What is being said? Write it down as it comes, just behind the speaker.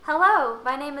Hello,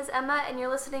 my name is Emma, and you're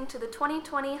listening to the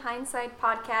 2020 Hindsight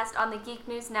podcast on the Geek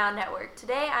News Now network.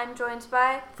 Today, I'm joined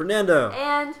by Fernando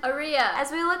and Aria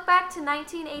as we look back to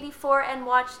 1984 and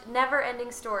watch Never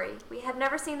Ending Story. We have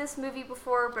never seen this movie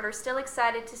before, but are still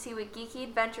excited to see what geeky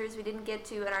adventures we didn't get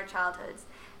to in our childhoods.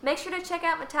 Make sure to check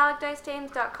out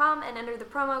metallicdicetames.com and enter the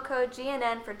promo code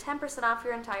GNN for 10% off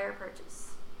your entire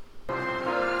purchase.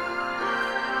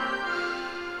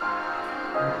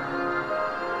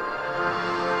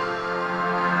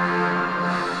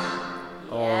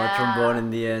 Trombone in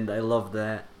the end. I love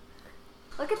that.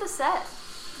 Look at the set.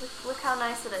 Look how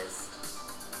nice it is.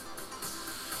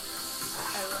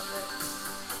 I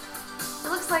love It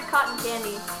looks like cotton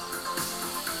candy.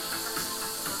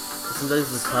 Isn't that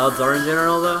what clouds are in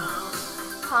general, though?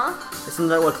 Huh? Isn't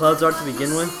that what clouds are to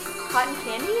begin with? Cotton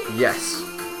candy? Yes. it.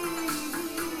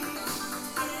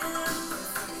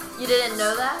 You didn't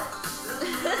know that?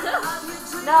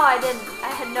 No, I didn't. I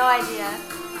had no idea.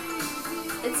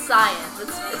 It's science.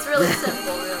 It's really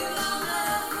simple, really.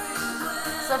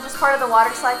 So just part of the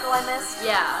water cycle I missed?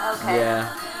 Yeah. Okay. Yeah.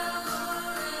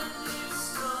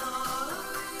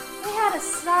 They had a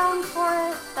sound for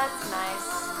it. That's nice.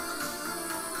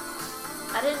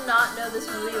 I did not know this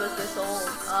movie was this old.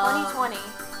 2020.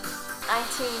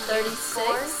 36?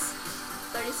 1936.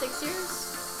 36 years?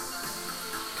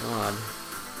 God.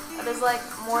 That is like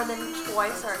more than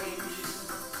twice our age.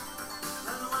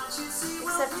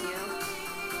 Except you.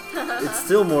 It's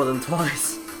still more than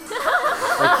twice.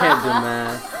 I can't do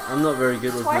math. I'm not very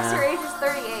good with Twice math. your age is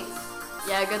 38.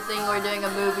 Yeah, good thing we're doing a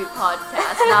movie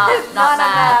podcast, not Not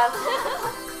math.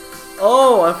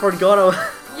 Oh, I forgot.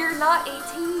 You're not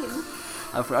 18.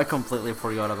 I completely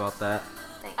forgot about that.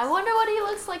 Thanks. I wonder what he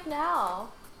looks like now.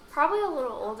 Probably a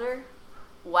little older.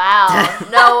 Wow,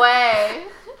 no way.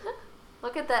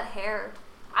 Look at that hair.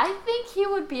 I think he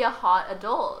would be a hot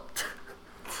adult.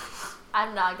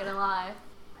 I'm not gonna lie.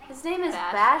 His name is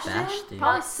Bastian? Bastian? Bastian.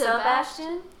 Probably Not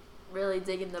Sebastian. Really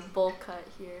digging the bowl cut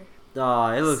here. Oh,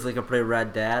 it looks like a pretty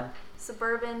rad dad.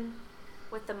 Suburban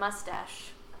with the mustache.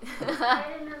 I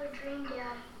didn't have a dream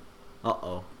yet.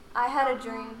 Uh-oh. I had a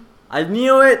dream. I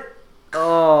knew it!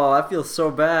 Oh, I feel so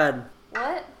bad.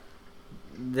 What?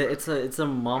 It's a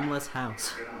momless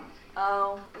house.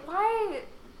 Oh. Why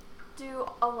do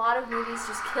a lot of movies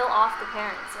just kill off the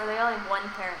parents? Or they only have one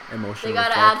parent? Emotional They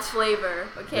gotta add effect. flavor,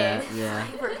 okay? Yeah.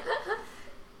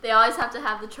 They always have to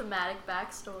have the traumatic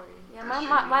backstory. Yeah,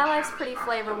 my life's pretty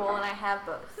flavorful and I have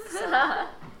both. So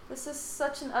this is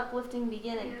such an uplifting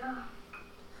beginning.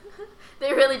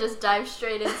 They really just dive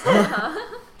straight into it,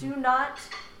 huh? Do not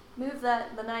move the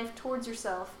knife towards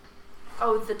yourself.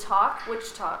 Oh, the talk?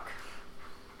 Which talk?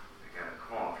 I got a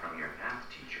call from your math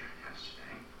teacher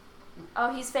yesterday.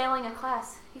 Oh, he's failing a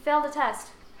class. He failed a test.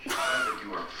 She said that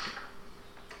you were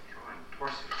drawing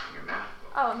torsos in your math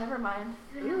book. Oh, never mind.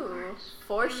 Ooh,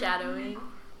 foreshadowing.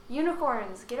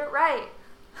 Unicorns, get it right.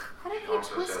 How did She he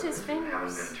also twist said his that you haven't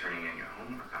fingers? been turning in your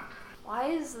homework on time. Why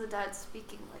is the dad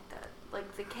speaking like that?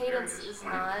 Like, the cadence Very is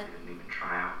disappointed not. that you didn't even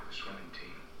try out for the swimming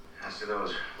team. As to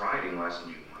those riding lessons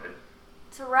you wanted,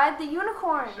 To ride the you say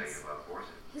unicorns. you love horses.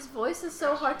 His voice is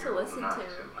so hard to listen to.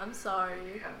 I'm You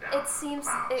sorry. head down It seems,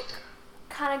 miles. it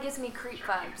kind of gives me creep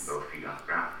Sure keeps vibes. both feet on the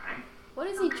ground, right? What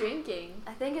is he drinking?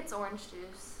 I think it's orange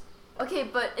juice. Okay,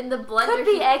 but in the blender Could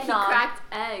be he eggnog. cracked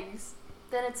eggs.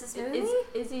 Then it's a smoothie?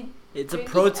 Is he It's a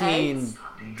drinking protein eggs?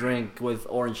 drink with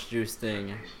orange juice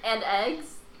thing. And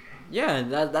eggs? Yeah,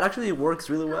 that actually works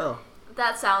really well.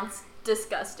 That sounds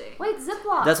disgusting. Wait,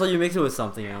 Ziploc. That's why you mix it with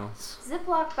something else.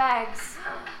 Ziploc bags.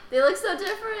 They look so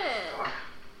different.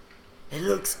 It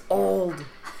looks old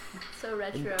So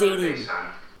retro. and Hey, dated. son.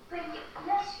 But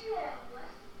yesterday I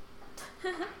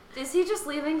was. Is he just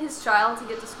leaving his child to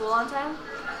get to school on time?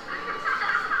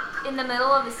 In the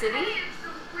middle of the city?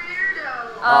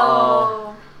 Weirdo.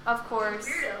 Oh, of course.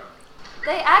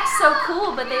 They act so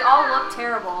cool, but they all look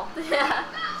terrible. Yeah.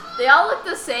 They all look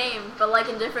the same, but like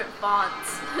in different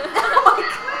fonts.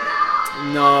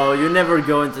 No, you never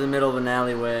go into the middle of an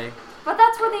alleyway. But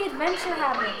that's where the adventure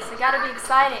happens. It gotta be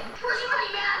exciting. Where's your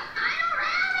money, man? I don't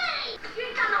have any. You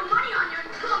ain't got no money on your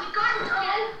Tommy garden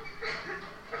toe.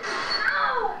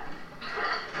 No.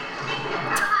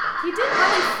 He didn't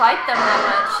really fight them that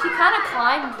much. He kind of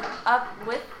climbed up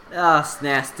with. Ah, it's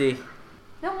nasty.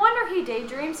 No wonder he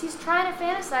daydreams. He's trying to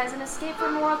fantasize and escape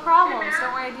from world problems.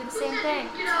 Don't worry, I do the same thing.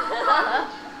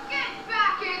 Get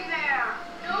back in there.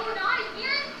 No, not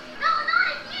again. No, not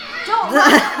again. Don't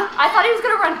run. I thought he was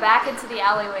gonna run back into the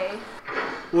alleyway.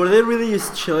 Were they really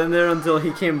just chilling there until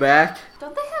he came back?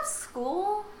 Don't they have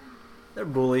school? They're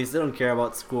bullies. They don't care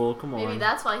about school. Come on. Maybe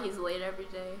that's why he's late every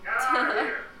day.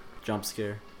 Jump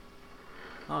scare.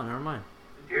 Oh, never mind.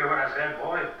 Did you hear what I said,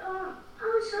 boy? I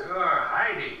was so... You're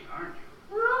hiding, aren't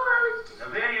you? No, I was just... The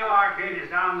video arcade is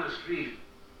down the street.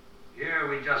 Here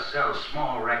we just sell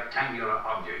small rectangular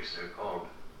objects. They're called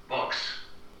books.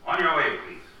 On your way,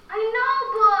 please. I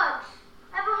know books.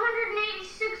 I have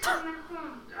 186 of them at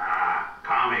home. Ah,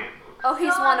 comic books. Oh,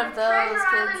 he's one of those Treasure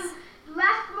kids. Island,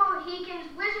 Last of the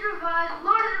Mohicans, Wizard of Oz,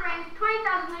 Lord of the Rings,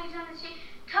 20,000 Leagues Under the Sea,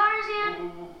 Tarzan.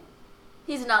 Ooh.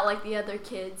 He's not like the other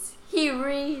kids. He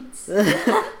reads.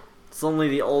 Suddenly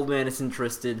the old man is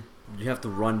interested. You have to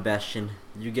run, Bastion.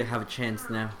 You have a chance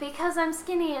now. Because I'm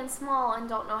skinny and small and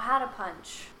don't know how to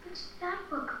punch. What's that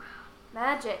book about?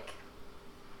 Magic.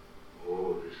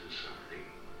 Oh, this is something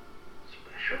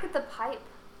special. Look at the pipe.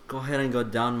 Go ahead and go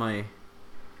down my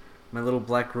little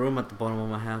black room at the bottom of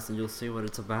my house and you'll see what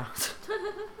it's about.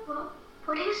 Well,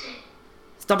 what is it?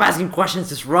 Stop asking questions,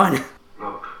 just run!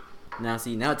 Look. Now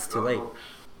see, now it's too late. Books.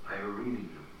 By reading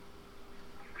them,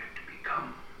 you get to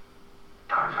become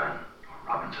Tarzan or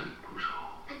Robinson Crusoe.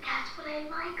 But that's what I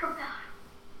like about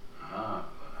it.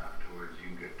 But afterwards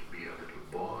you get to be a little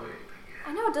boy again.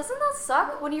 I know, doesn't that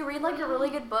suck when you read like a really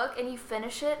good book and you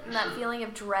finish it and that feeling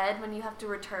of dread when you have to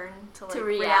return to like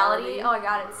reality? Oh my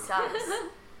god, it sucks.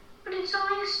 But it's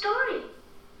only a story.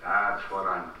 That's what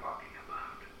I'm talking about.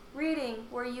 Reading,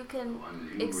 where you can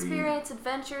Ones you experience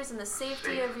adventures in the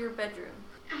safety of your bedroom.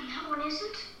 And that one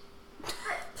isn't?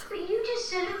 But you just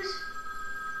said it was...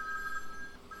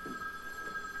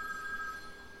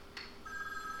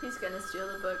 He's gonna steal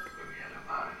the book. Forget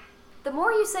about it. The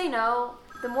more you say no,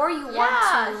 the more you Yeah,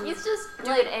 want to he's just do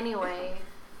like it anyway.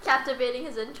 captivating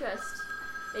his interest,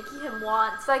 making him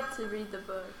want to read the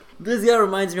book. This guy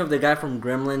reminds me of the guy from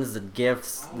Gremlins that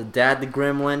gifts the dad the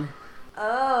gremlin.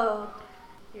 Oh.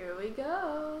 Here we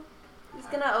go. He's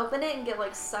gonna open it and get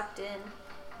like sucked in.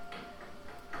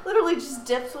 Literally just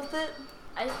dips with it.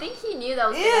 I think he knew that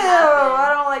was Ew, gonna happen. I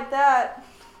don't like that.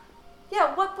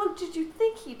 Yeah, what book did you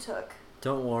think he took?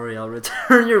 Don't worry, I'll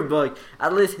return your book.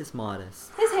 At least he's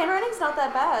modest. His handwriting's not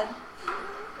that bad.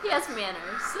 He has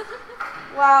manners.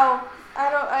 Wow.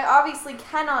 I obviously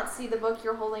cannot see the book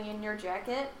you're holding in your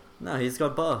jacket. No, he's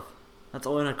got buff. That's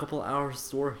all in a couple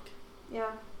hours work.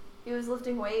 Yeah. He was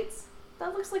lifting weights.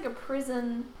 That looks like a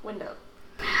prison window.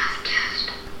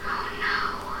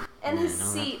 And Yeah, his I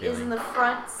know that seat is in feeling. the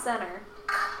front center.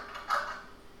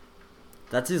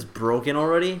 That's just broken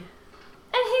already? And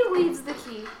he leaves the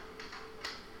key.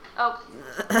 Oh.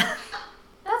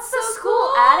 That's the So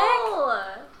school attic? cool.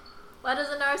 Why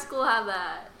doesn't our school have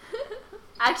that?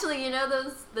 Actually, you know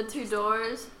the two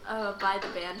doors by the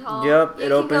band hall? Yep, You it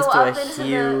can opens go to up a into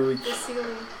huge... the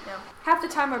ceiling. Yeah. Half the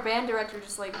time our band director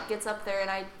just like gets up there and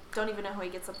I don't even know how he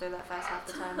gets up there that fast half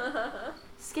the time.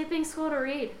 Skipping school to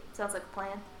read. Sounds like a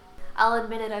plan. I'll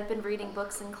admit it, I've been reading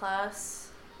books in class,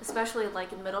 especially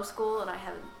like in middle school, and I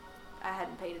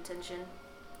hadn't paid attention.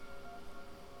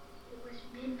 It was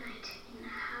midnight in the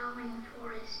howling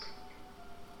forest.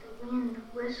 The wind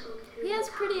whistled through He has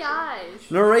the pretty houses.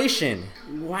 eyes. Narration!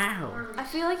 Wow. I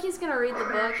feel like he's gonna read the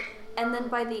book, and then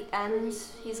by the end,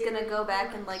 he's gonna go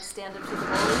back and like stand up to the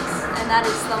bullies, and that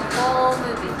is the whole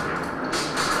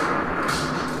movie.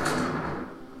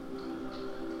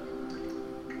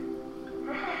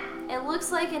 It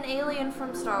looks like an alien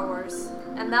from Star Wars,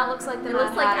 and that looks like the It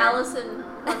looks Mad like Hatter, Alice in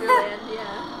Wonderland,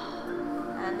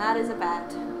 yeah. and that is a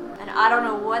bat, and I don't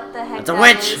know what the heck It's a that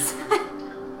witch! is.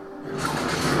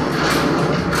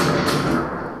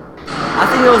 I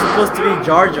think it was supposed to be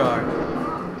Jar Jar.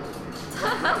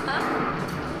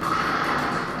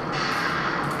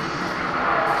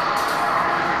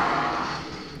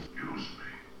 Excuse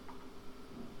me.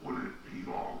 Would it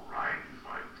be all right if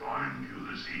I joined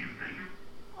you this evening?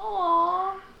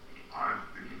 Aww. I've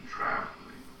been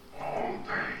traveling all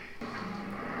day.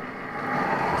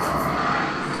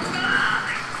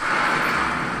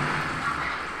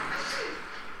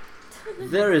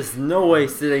 There is no way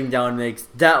sitting down makes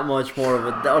that much more of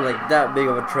a, like that big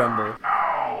of a tremble.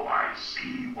 Now I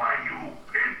see why you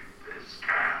picked this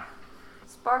camp.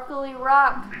 Sparkly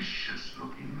rock. Delicious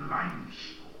looking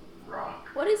limestone rock.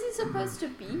 What is he supposed to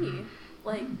be?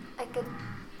 Like, Like a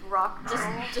rock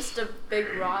doll. just a big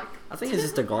rock? I think it's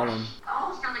just a golem.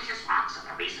 Those delicious rocks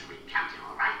are the reason we kept you,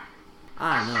 all right?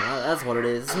 I don't know, that's what it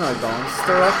is. It's not a golem, it's just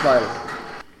a rock biter.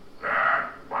 That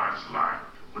was light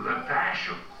with a dash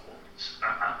of quartz.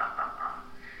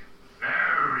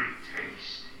 Very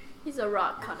tasty. He's a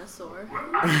rock connoisseur. Where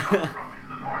I come from in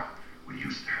the north, we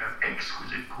used to have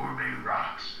exquisite gourmet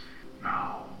rocks.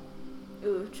 Now,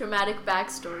 Ooh, traumatic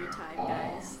backstory time, all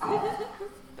guys. gone.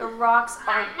 The rocks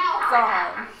are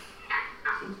gone.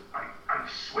 I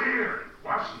swear it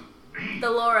wasn't me. Me? The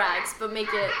Lorax, but make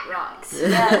it rocks.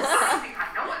 Yes. I think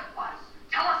I know what it was.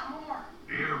 Tell us more.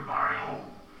 Near my home,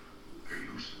 there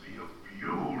used to be a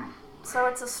beautiful So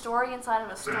it's a story inside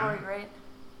of a story, right?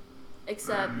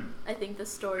 Except, I think the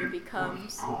story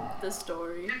becomes the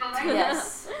story. Did the lake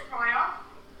Yes. dry up?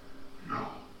 No,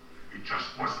 it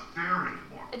just wasn't there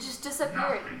anymore. It just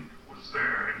disappeared Nothing was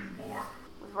there anymore.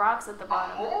 with rocks at the A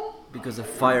bottom. hole? Because the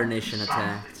Fire Nation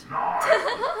attacked. Something gnawed.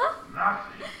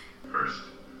 Nothing. First,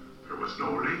 there was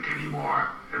no lake anymore,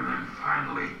 and then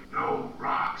finally, no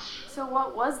rocks. So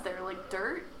what was there? Like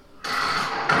dirt?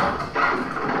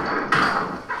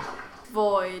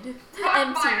 Void. Rockfire.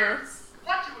 Emptiness.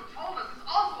 What you have told us is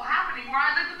also happening where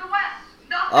I live in the West.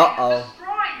 Nothing Uh-oh. is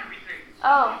destroying everything.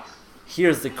 Oh,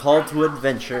 Here's the call to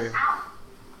adventure. South.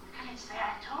 And it's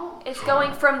there too. it's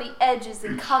going from the edges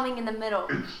and coming in the middle.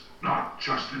 It's not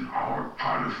just in our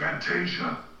part of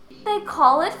Fantasia. They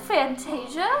call it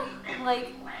Fantasia?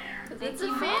 Like, It's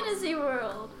a fantasy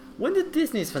world. When did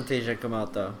Disney's Fantasia come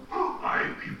out though? My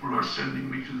people are sending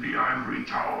me to the Ivory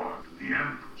Tower, to the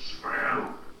Empress, for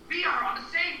help. We are on the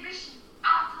same mission.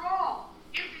 After all,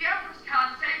 if the Empress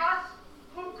can't save us,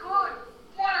 who could?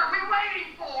 What are we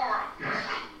waiting for?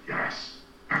 Yes,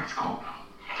 let's go now.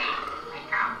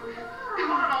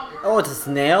 Come on over. Oh, it's a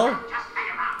snail? Just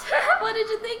figure out. What did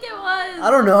you think it was?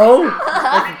 I don't know.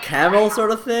 Like a camel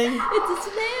sort of thing? It's a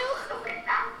snail.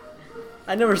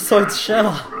 I never saw its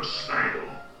shell. For a snail.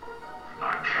 Can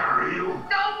I carry you?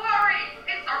 Don't worry,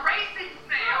 it's a racing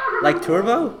snail. Like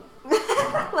Turbo?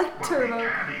 like But Turbo. we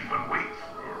can't even wait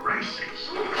for a racing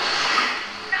snail.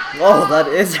 Oh, that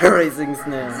is a racing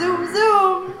snail. Zoom,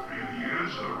 zoom! It really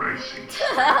is a racing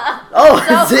snail. Oh,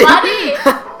 So is it? funny.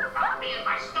 Not me and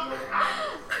my stupid guy.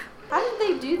 How did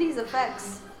they do these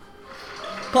effects?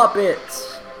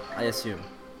 Puppets, I assume.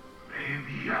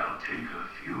 Maybe I'll take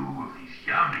a few of these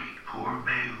yummy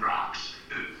gourmet rocks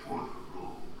for the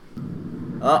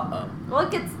road. Uh-oh.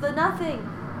 Look, it's the nothing.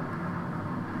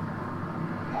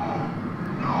 Oh,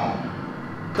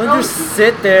 no. Don't just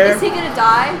sit there. Is he gonna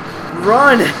die?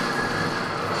 Run!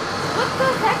 What the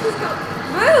heck is going?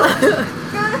 Move!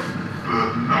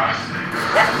 The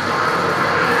nothing.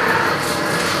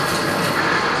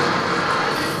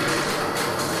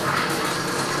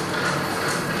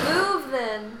 Move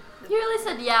then. You really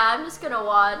said, yeah, I'm just gonna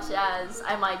watch as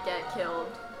I might get killed.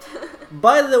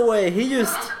 By the way, he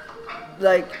just,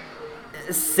 like,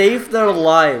 saved their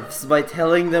lives by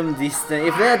telling them these things.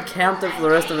 If they had camped there for the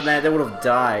rest of the night, they would have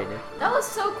died. That was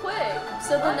so quick.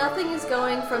 So the nothing is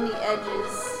going from the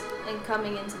edges and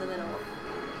coming into the middle.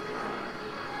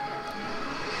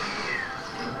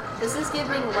 This is giving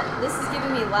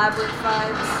me Labyrinth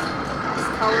vibes. This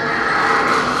coloring.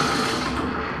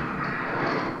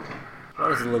 Why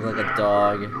does it look like a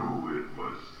dog? I knew it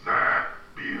was that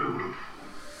beautiful.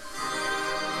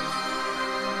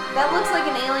 That looks like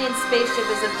an alien spaceship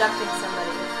is abducting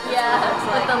somebody. Yeah, That's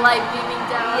what it looks with like. the light beaming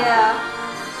down. Yeah.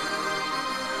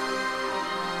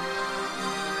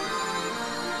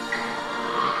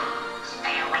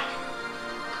 Stay awake.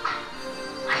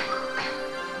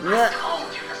 Yeah. Told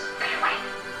you to stay awake.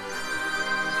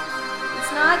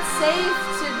 It's not safe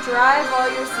to drive while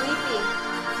you're sleeping.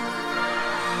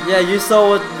 Yeah, you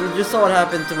saw what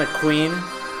happened to McQueen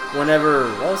whenever,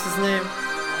 what was his name?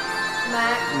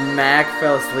 Mac. Mac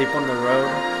fell asleep on the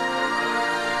road.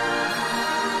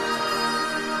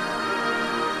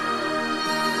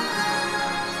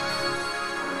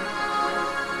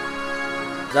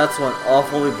 That's one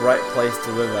awfully bright place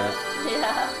to live at.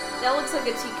 Yeah. That looks like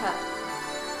a teacup.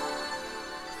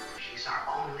 She's our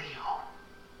only hope.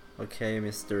 Okay,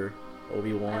 Mr. I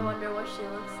Obi-Wan. wonder what she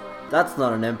looks like. That's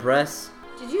not an empress.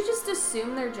 Did you just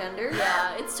assume their gender?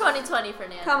 Yeah, it's 2020 for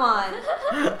Nan. Come on.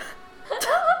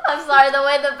 I'm sorry, the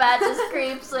way the bat just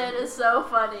creeps in is so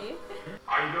funny.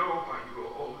 I know why you are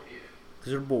all here.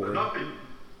 Because you're bored. Nothing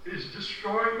is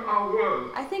destroying our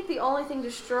world. I think the only thing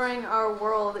destroying our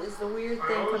world is the weird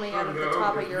thing coming out of the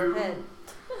top of your head.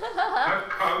 I've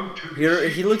come to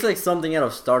He looks like something out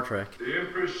of Star Trek. the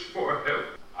Empress for help.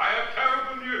 I have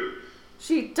terrible news.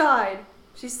 She died.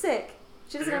 She's sick.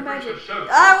 She doesn't The have Empress magic. herself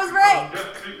I was has right!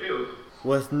 become deathly ill.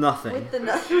 With nothing. With the There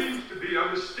nothing. seems to be a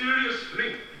mysterious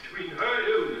link between her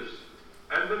illness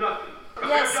and the nothing. But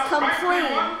Yes, there's just might be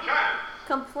complain. one chance.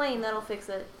 Complain, that'll fix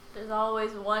it. There's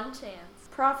always one chance.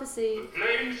 Prophecy. The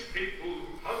Plains people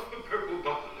who hunt the purple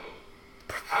buffalo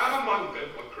have among them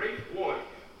a great warrior.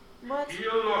 What? He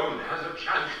alone has a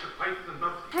chance to fight the nothing. How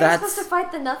are you That's- supposed to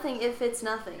fight the nothing if it's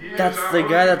nothing? He Like, That's the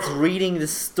guy that's reading the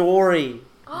story.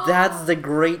 That's the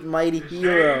great mighty His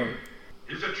hero. name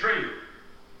is Atreyu.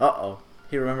 Uh-oh.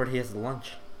 He remembered he has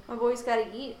lunch. my boy's gotta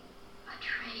eat.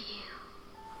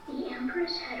 Atreyu. The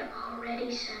Empress had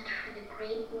already sent for the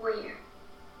great warrior.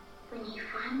 When he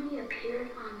finally appeared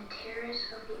on the terrace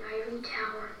of the Ivory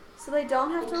Tower, So they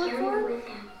don't have he to look carried for him? with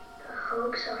him the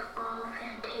hopes of all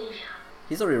Fantasia.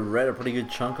 He's already read a pretty good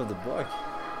chunk of the book.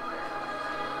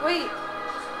 Wait,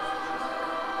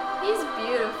 He's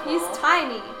beautiful. he's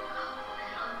tiny.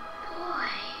 Little boy.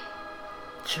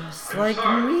 Just I'm like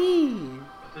sorry. me.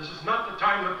 But this is not the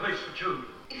time or place for children.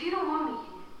 If you don't want me here,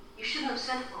 you shouldn't have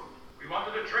sent for me. We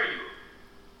wanted to train you.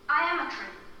 I am a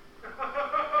trainer.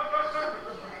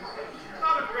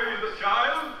 Not a train of the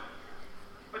child.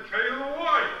 A train of the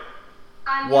warrior.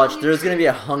 I'm the Watch, only there's gonna be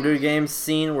a trainer. Hunger Games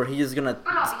scene where he's just gonna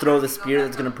throw the spear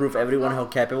that's gonna prove everyone how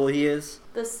capable he is.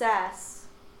 The sass.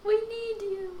 We need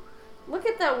you. Look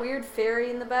at that weird fairy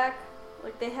in the back.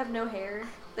 Like, they have no hair.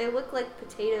 They look like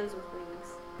potatoes with wings.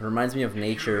 It reminds me of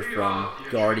nature from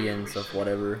Guardians of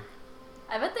whatever.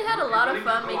 I bet they had a lot of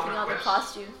fun making all the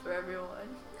costumes for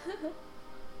everyone.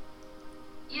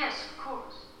 Yes, of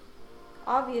course.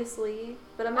 Obviously,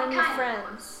 but I'm What in your kind of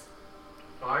friends.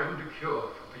 Find a cure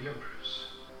for the Empress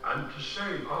and to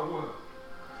save our world.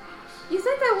 You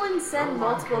think I wouldn't send No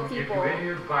one multiple can give people? you any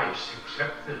advice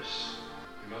except this.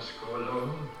 You must go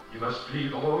alone. You must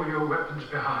leave all your weapons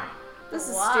behind. This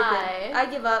is Why? stupid. I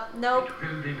give up. Nope.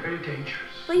 It will be very dangerous.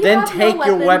 But you Then have take no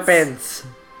your weapons. weapons.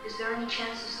 Is there any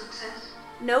chance of success?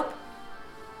 Nope.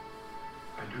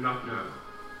 I do not know.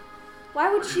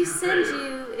 Why would What she did you send fail?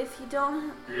 you if you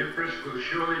don't? The Empress will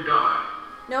surely die,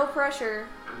 No pressure.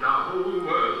 and our whole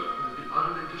world will be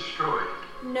utterly destroyed.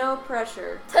 No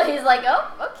pressure. So he's like,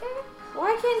 oh, okay.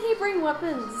 Why can't he bring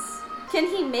weapons? Can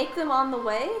he make them on the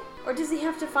way? Or does he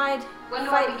have to When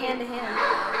do I fight begin? hand to hand?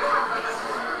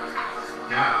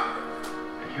 Now,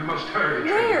 and you must hurry.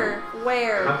 Where? Trainer.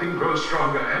 Where? Nothing grows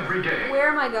stronger every day. Where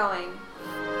am I going?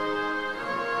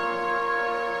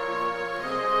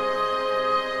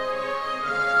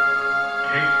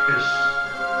 Take this.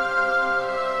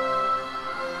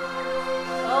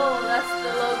 Oh, that's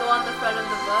the logo on the front of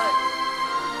the book.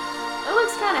 It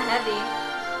looks kind of heavy.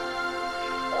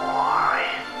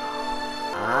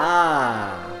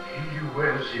 Ah. He who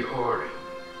wears the Ori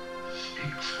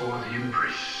speaks for the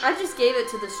Empress I just gave it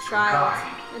to this child.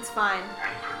 Guide. It's fine.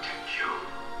 and protect you.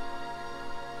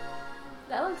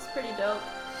 That looks pretty dope.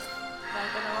 Not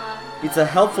gonna lie. It's a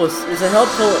helpful tool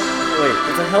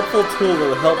that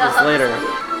will help us later.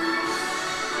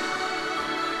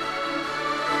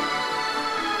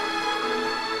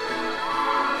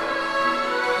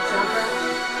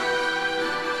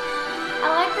 I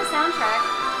like the soundtrack.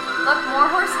 Look, more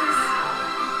horses.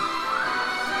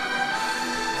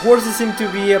 Horses seem to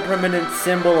be a permanent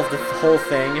symbol of the whole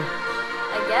thing. I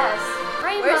guess.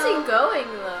 Rainbow. Where's he going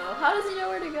though? How does he know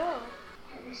where to go?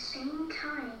 At the same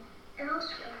time,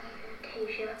 elsewhere in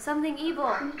Fantasia, Something the evil.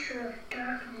 creature of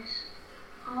darkness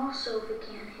also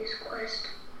began his quest.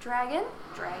 Dragon?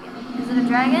 Dragon. Is it a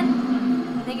dragon?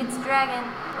 I think it's a dragon.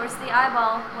 Where's the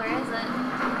eyeball? Where is it?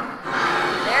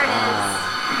 There it is.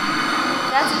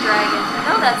 That's a dragon.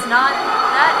 No, that's not.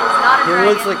 That is not a He dragon.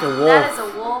 looks like a wolf. That is a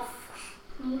wolf.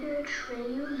 Neither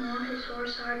Atreyu nor his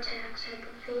horse Artax had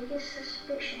the vaguest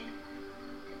suspicion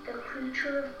that the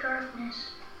creature of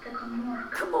darkness, the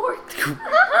Gamork, was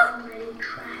already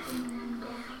tracking them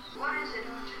down. What is it,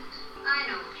 Argent? I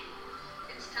know what you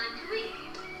want. It's time to eat.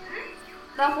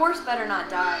 That horse better not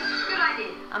die. Good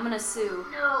idea. I'm gonna sue.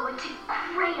 No, it's a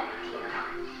great idea.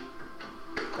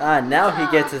 Ah, now he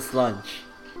gets his lunch.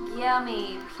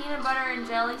 Yummy. Peanut butter and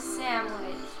jelly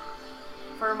sandwich.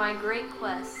 For my great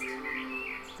quest.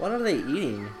 What are they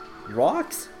eating?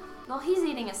 Rocks? Well, he's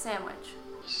eating a sandwich.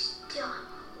 Still a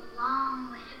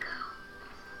long way to go.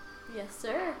 Yes,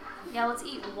 sir. Yeah, let's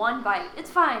eat one bite. It's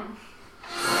fine.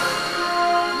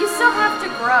 You still have to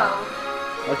grow.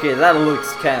 Okay, that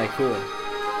looks kinda cool.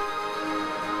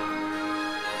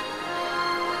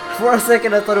 For a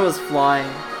second I thought it was flying.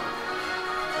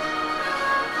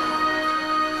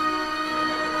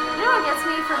 You know what gets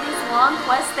me for these long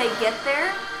quests? They get there,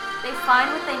 they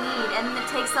find what they need, and then it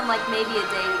takes them like maybe a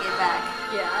day to get back.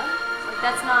 Yeah. Like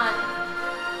that's not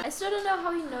I still don't know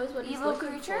how he knows what he's Evil looking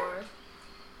creature? for.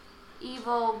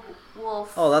 evil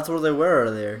wolf. Oh, that's where they were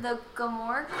there. The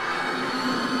Gamork.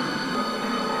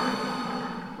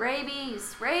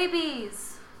 Rabies!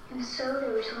 Rabies! And so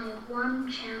there was only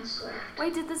one chance left.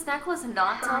 Wait, did this necklace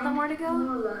not tell them where to go?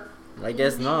 Mula, I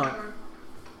guess not.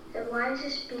 the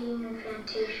wisest being in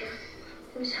Fantasia,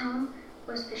 whose home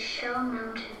was the Shell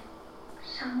Mountain,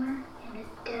 somewhere in the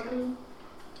deadly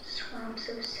swamps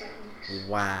of sadness.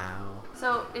 Wow.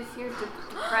 So if you're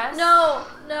depressed, No,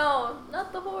 no,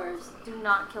 not the horse. do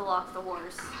not kill off the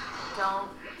horse. Don't.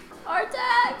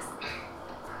 Artax!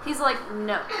 He's like,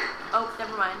 no. Oh,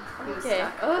 never mind. He was Okay,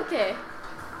 stuck. okay.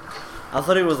 I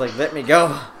thought he was like, let me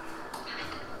go.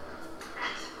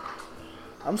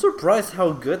 I'm surprised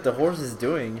how good the horse is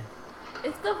doing.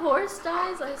 If the horse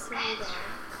dies, I swear to God.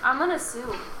 I'm gonna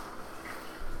sue.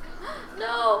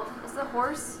 No! Is the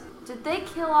horse? Did they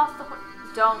kill off the horse?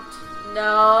 Don't.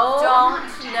 No!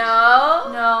 Don't.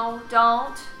 No! No.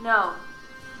 Don't. No.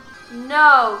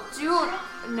 No. Do.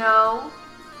 No.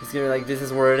 He's gonna be like, this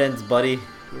is where it ends, buddy.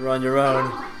 You're on your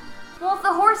own. Well, if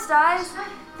the horse dies,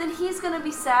 then he's gonna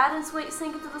be sad and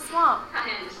sink into the swamp. I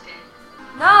understand.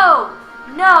 No.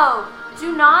 No.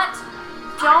 Do not.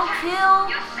 Don't kill.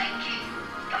 You're sinking.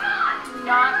 Come on. Do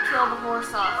not kill the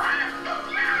horse off. Let's go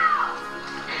now.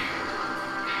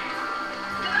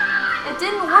 It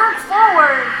didn't work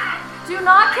forward. Do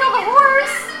not kill the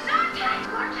horse.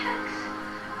 Vortex.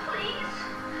 Please.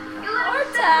 You let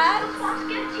Vortex. the force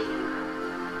get to you.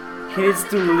 He needs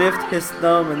to lift his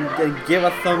thumb and give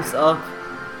a thumbs up.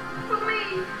 For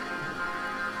me.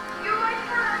 You're my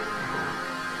friend.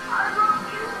 I love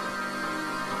you.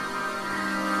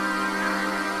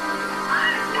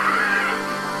 I'm dead.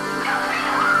 You're my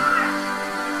heart.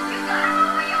 You gotta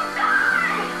move or you'll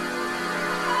die.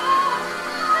 Oh,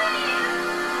 please.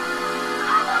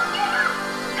 I won't give up.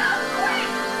 Don't quit.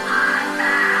 I'm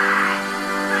back.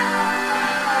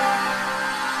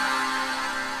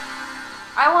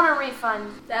 I want a refund.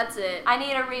 That's it. I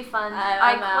need a refund.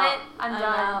 I'm quit. out. I'm I'm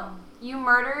done. out. You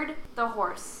murdered the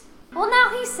horse. Well, now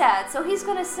he's sad, so he's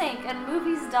gonna sink, and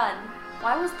movie's done.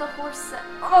 Why was the horse sad?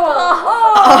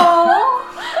 Oh!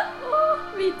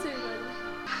 Me too,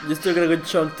 buddy. You still got a good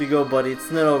chunk to go, buddy.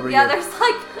 It's not over Yeah, yet. there's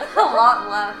like a lot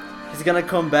left. He's gonna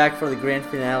come back for the grand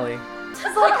finale. It's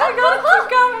like, I gotta keep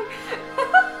going.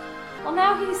 Well,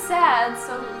 now he's sad,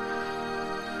 so.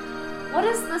 What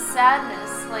is the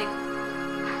sadness? Like,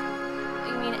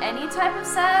 you mean any type of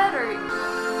sad, or.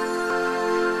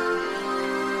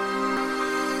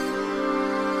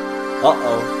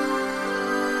 Uh-oh.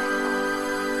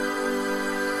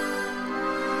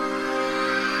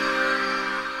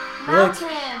 Look,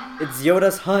 Mountain! it's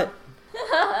Yoda's hut.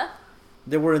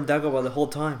 They were in Dagobah the whole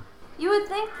time. You would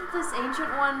think that this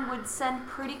ancient one would send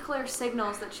pretty clear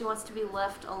signals that she wants to be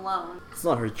left alone. It's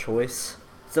not her choice.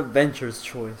 It's Adventure's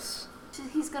choice.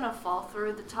 He's gonna fall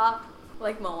through the top.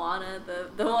 Like Moana,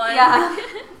 the one. Yeah.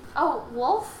 Oh,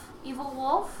 wolf? Evil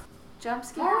wolf? Jump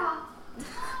scare?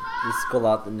 You skull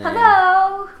out the name.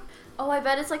 Hello! Oh, I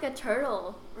bet it's like a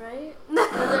turtle, right?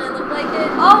 Doesn't it look like it?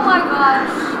 Oh my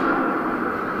gosh!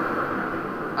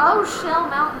 Oh, Shell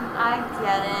Mountain. I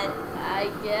get it. I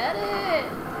get it.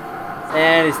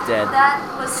 And he's dead.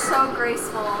 That was so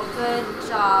graceful. Good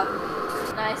job.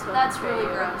 Nice one. That's for really you.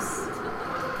 gross.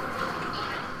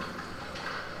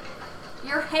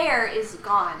 Your hair is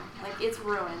gone. Like, it's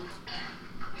ruined.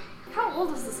 How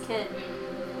old is this kid?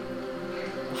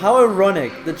 How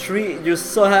ironic. The tree just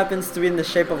so happens to be in the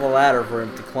shape of a ladder for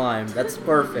him to climb. That's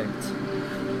perfect.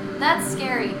 That's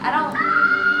scary. I don't...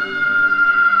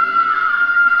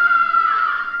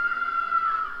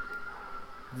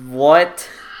 What?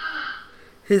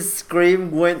 His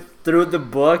scream went through the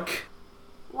book?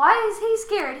 Why is he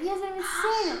scared? He hasn't even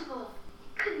seen it. Possible.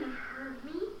 Couldn't have heard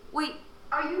me. Wait,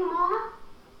 Are you Mama?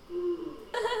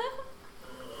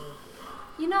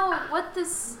 you know what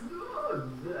this...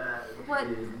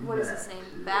 What is his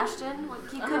name? Bastion? What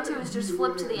he could do is just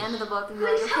flip to the end of the book and be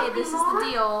like, okay, this is the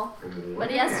deal.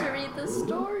 But he has to read the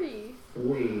story.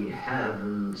 We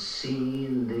haven't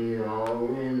seen the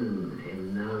Orin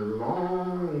in a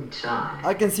long time.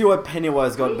 I can see why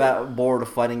Pennywise got bored of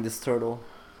fighting this turtle.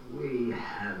 We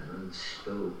haven't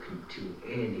spoken to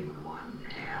anyone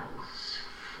else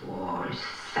for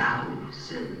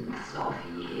thousands of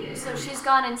years. So she's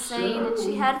gone insane and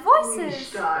she had We voices.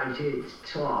 started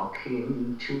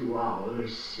talking to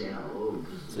ourselves.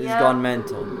 So he's Yeah. gone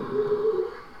mental.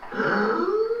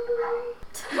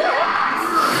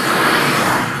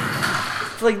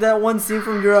 It's like that one scene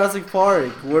from Jurassic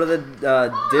Park where the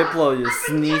Diplo just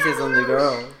sneezes on the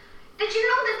girl. Did you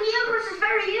know that the Empress is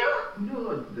very ill?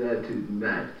 Not that it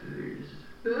matters,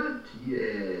 but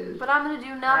yes. But I'm gonna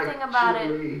do nothing about it.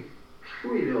 Actually,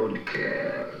 we don't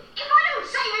care. If I don't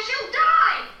save us, you'll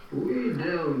die. We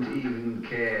don't even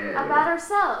care About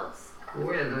ourselves.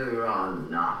 whether or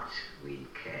not we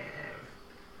care.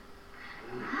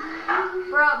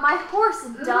 Bruh, my horse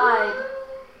died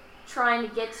trying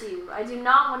to get to you. I do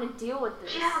not want to deal with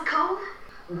this. Do you have a cold?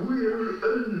 We're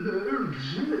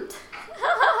allergic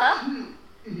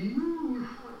to you.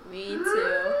 Me too.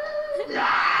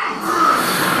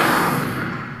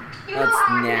 You know That's how I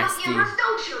can help nasty. the Empress,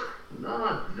 don't you?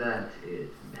 Not that it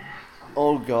matters,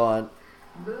 Oh god.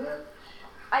 but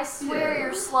I swear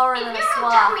you're slower If than you a don't tell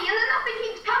sloth. me and then nothing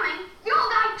keeps coming, you'll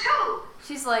die too.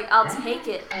 She's like, I'll take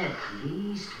it. At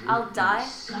least I'll die.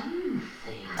 something.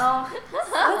 Oh,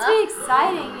 let's be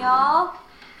exciting, y'all.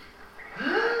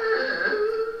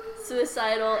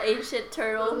 Suicidal ancient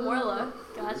turtle Morla.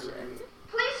 Gotcha.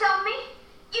 Please help me.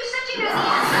 You said you knew the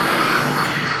answer.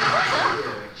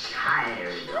 You're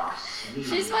tired of sleeping.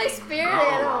 She's my spirit Go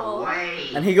animal. away.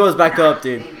 And he goes back up,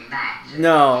 dude. Nothing matters.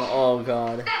 No, oh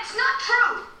god. That's not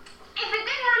true. If it didn't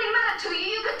really matter to you,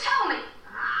 you could tell me.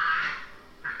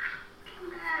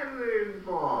 Clever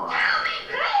boy. Tell me,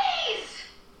 please.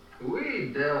 We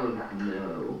don't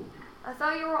know. I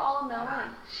thought you were all knowing.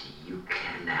 You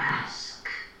can ask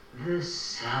the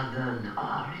Southern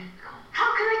Oracle.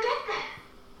 How can I get there?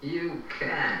 You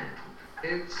can.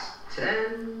 It's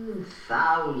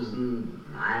 10,000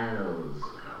 miles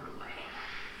away.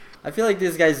 I feel like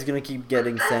this guy's gonna keep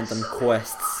getting sent on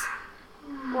quests.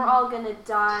 We're all gonna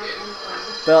die anyway.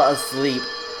 Fell asleep.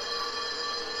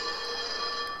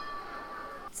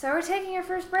 So we're taking our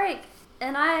first break.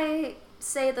 And I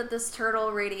say that this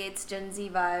turtle radiates Gen Z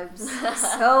vibes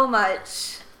so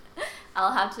much.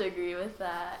 I'll have to agree with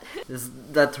that.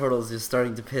 That turtle's just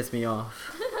starting to piss me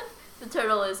off. The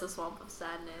turtle is a swamp of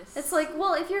sadness. It's like,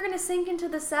 well, if you're gonna sink into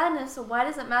the sadness, so why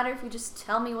does it matter if you just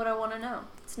tell me what I want to know?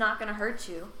 It's not gonna hurt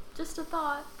you. just a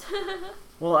thought.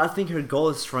 Well, I think her goal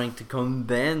is trying to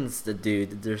convince the dude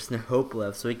that there's no hope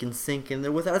left so he can sink in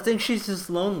there with her. I think she's just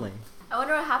lonely. I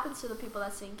wonder what happens to the people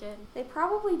that sink in. They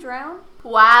probably drown.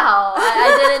 Wow,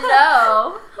 I didn't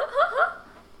know.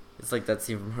 It's like that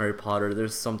scene from Harry Potter.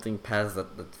 There's something past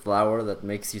that flower that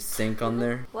makes you sink on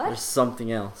there. What? There's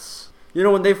something else. You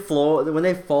know when they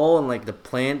fall on like the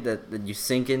plant that you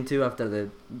sink into after the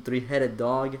three-headed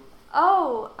dog?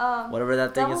 Oh, Whatever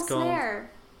that thing double is called.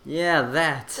 snare. Yeah,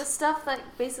 that. The stuff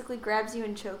that basically grabs you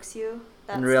and chokes you.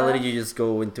 That In reality, stuff. you just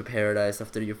go into paradise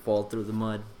after you fall through the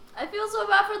mud. I feel so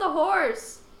bad for the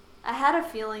horse. I had a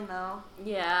feeling though.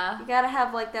 Yeah. You gotta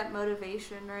have like that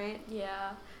motivation, right?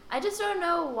 Yeah. I just don't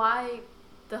know why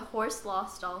the horse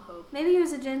lost all hope. Maybe he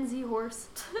was a Gen Z horse.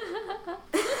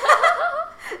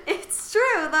 It's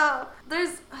true though.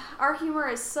 Our humor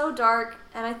is so dark,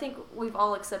 and I think we've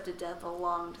all accepted death a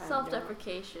long time ago.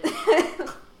 Self-deprecation.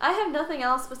 I have nothing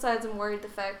else besides I'm worried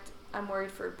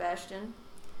for Bastion.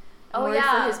 I'm Oh, worried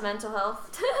yeah. for his mental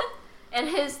health. And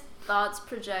his thoughts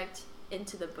project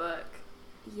into the book.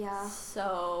 Yeah.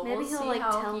 So Maybe we'll he'll see like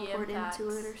how teleport he impacts.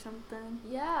 into it or something.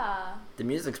 Yeah. The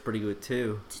music's pretty good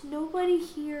too. Did nobody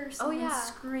hear someone yeah.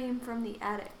 scream from the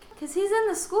attic? Because he's in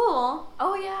the school.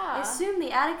 Oh yeah. I assume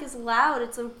the attic is loud.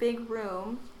 It's a big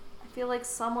room. I feel like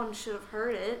someone should have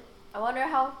heard it. I wonder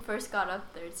how he first got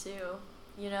up there too.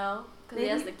 You know, because he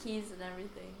has the Maybe- keys and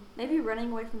everything. Maybe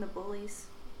running away from the bullies.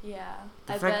 Yeah.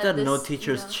 The I fact bet that no this,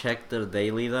 teachers you know- check their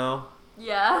daily though.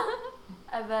 Yeah.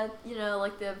 I bet,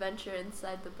 like the adventure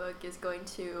inside the book is going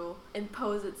to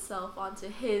impose itself onto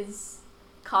his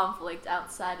conflict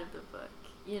outside of the book.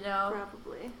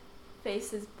 Probably.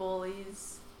 Face his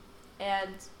bullies,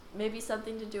 and maybe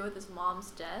something to do with his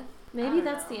mom's death. Maybe don't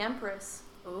that's know. the Empress.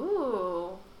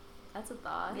 Ooh, that's a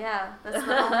thought. Yeah, that's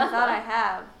the only thought I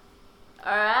have.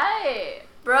 Alright.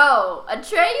 Bro,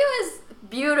 Atreyu is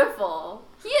beautiful.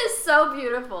 He is so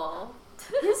beautiful.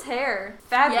 His hair,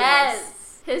 fabulous. Yes.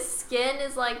 His skin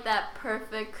is like that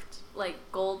perfect, like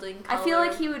golden color. I feel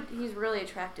like he's really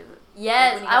attractive.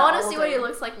 Yes, when he I got want to see what he older.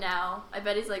 looks like now. I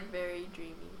bet he's like very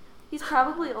dreamy. He's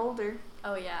probably older.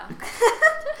 Oh yeah.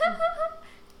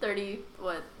 30,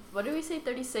 what do we say,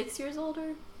 36 years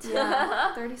older?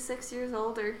 Yeah, 36 years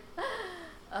older.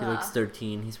 He looks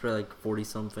 13. He's probably like 40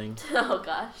 something. Oh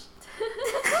gosh.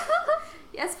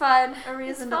 Yes, fine. A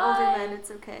reason to older fine. men,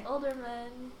 it's okay. Older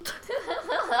men.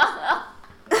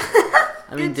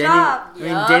 I mean, Good job.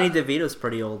 Yup. Danny DeVito's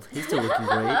pretty old. He's still looking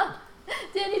great.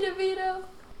 Danny DeVito.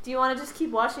 Do you want to just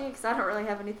keep watching it? Because I don't really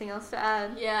have anything else to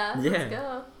add. Yeah, Yeah. let's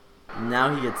go.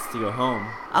 Now he gets to go home.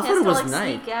 I He thought has it to, was like,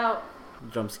 night. sneak out.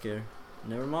 Jump scare.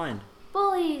 Never mind.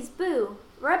 Bullies, boo.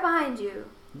 Right behind you.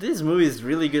 This movie is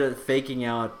really good at faking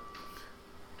out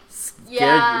scary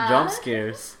Yeah. jump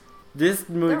scares. This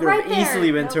movie They're could right have there.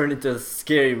 easily been Nope. turned into a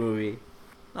scary movie.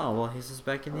 Oh, well, he's just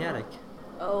back in the attic.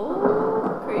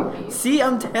 Oh, creepy. See,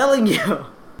 I'm telling you.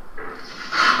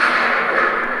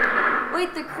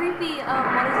 Wait, the creepy,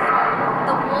 what is it?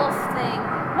 The wolf thing.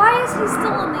 Why is he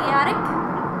still in the attic?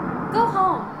 Go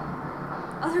home.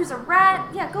 Oh, there's a rat.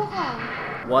 Yeah, go home.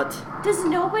 What? Does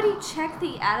nobody check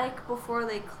the attic before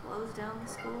they close down the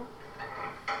school?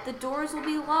 The doors will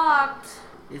be locked.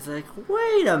 He's like,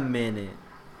 wait a minute.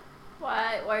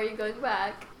 Why are you going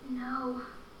back? No,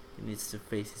 He needs to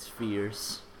face his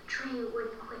fears. Atreyu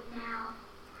wouldn't quit now.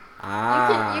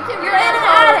 Ah. You can You're in an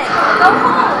attic. Go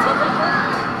home.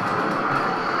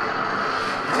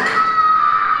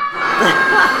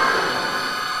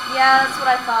 Yeah, that's what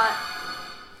I thought.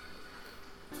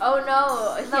 Oh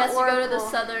no, he The has to go to the Oracle.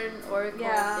 Southern Oracle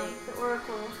Yeah, thing. the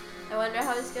Oracle. I wonder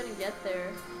how he's gonna get there.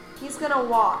 He's gonna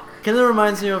walk. Kind of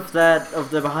reminds me of the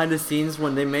behind the scenes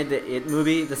when they made the It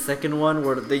movie, the second one,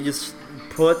 where they just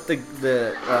put the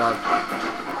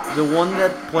one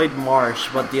that played Marsh,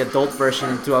 but the adult version,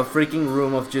 into a freaking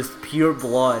room of just pure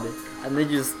blood, and they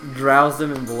just drowse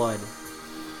them in blood.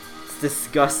 It's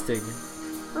disgusting.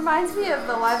 Reminds me of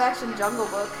the live-action Jungle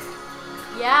Book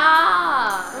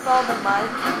Yeah. with all the mud.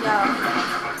 Yeah.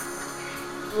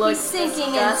 Looks He's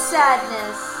sinking in disgusting.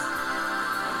 sadness.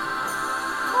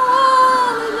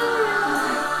 Hallelujah.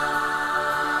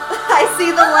 I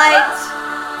see the light.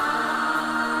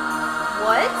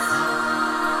 What?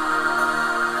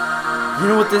 You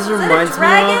know what this Is that a reminds me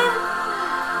dragon? of?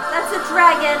 That's a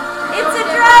dragon. It's a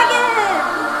dragon.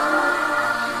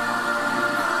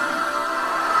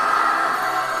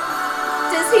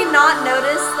 Does he not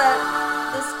notice that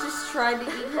this just tried to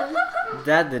eat him?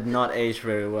 That did not age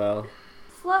very well. He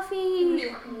Fluffy.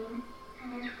 was clean,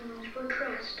 and his wounds were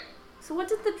dressed. So what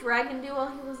did the dragon do while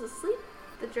he was asleep?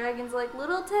 The dragon's like,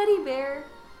 little teddy bear.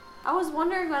 I was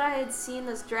wondering what I had seen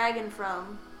this dragon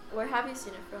from. Where have you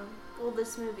seen it from? Well,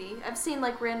 this movie. I've seen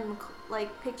like random like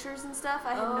pictures and stuff.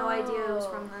 I had no idea it was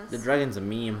from The this. dragon's a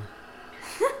meme.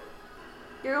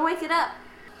 You're gonna wake it up.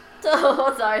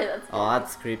 Oh, sorry, that's Oh,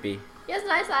 that's creepy. He has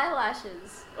nice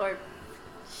eyelashes. Or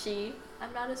she.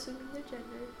 I'm not assuming their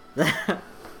gender. I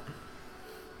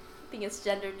think it's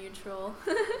gender neutral.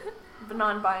 But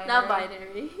non-binary. Not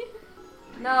binary.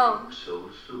 No. So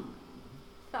soon.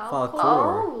 Falcor.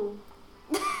 Oh.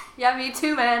 Yeah, me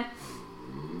too, man.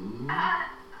 I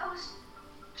was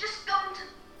just going to.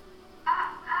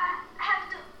 I have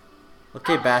to.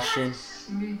 Okay, Bastion.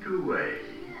 Sneak away.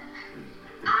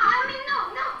 I mean,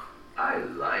 no. I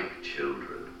like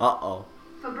children. Uh-oh.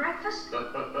 For breakfast?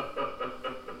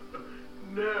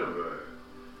 Never.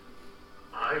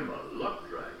 I'm a luck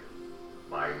dragon.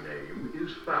 My name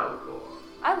is Falcor.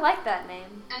 I like that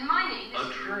name. And my name is.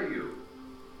 Atreyu.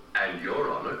 And you're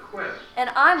on a quest. And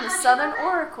I'm the Southern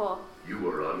Oracle. You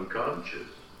were unconscious.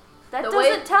 That The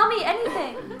doesn't way- tell me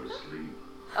anything. In your sleep.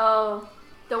 Oh.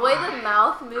 The way the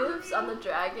mouth moves on the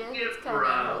dragon, it's Get kind of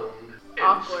round and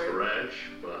awkward. stretch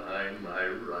behind my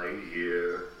right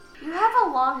ear. You have a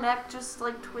long neck just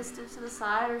like twisted to the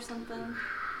side or something.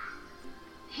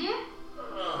 Here?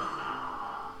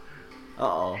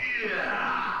 Uh-oh.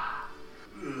 Yeah.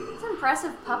 It's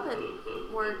impressive puppet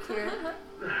work here.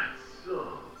 That's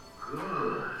so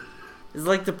good. It's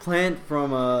like the plant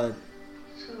from So,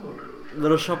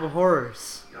 Little Shop of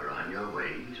Horrors. you're on your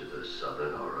way to the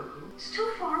Southern Oracle? It's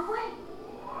too far away.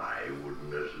 Oh, I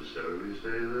wouldn't necessarily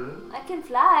say that. I can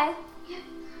fly.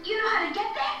 You know how to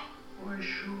get there? Why,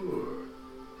 sure.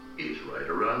 It's right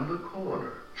around the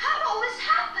corner. How did all this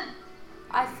happen?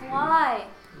 I fly.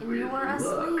 And you With were luck.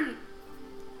 asleep.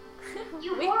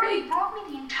 You've Wink, already wink. brought me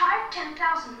the entire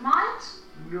 10,000 miles?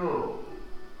 No,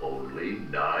 only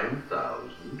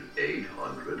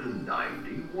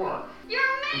 9,891. You're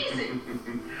amazing!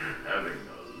 Having a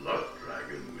luck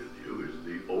dragon with you is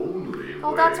the only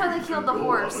Well, way that's why they to killed the go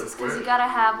horse. on a Is because you quest. gotta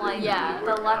have like Yeah.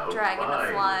 the luck dragon to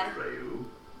Fine, fly. Atreyu.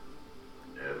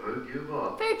 Never give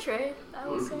up. fair trade, I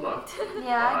would Good say. luck.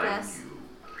 Yeah, I Find guess. you.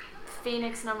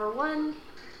 Phoenix number 1.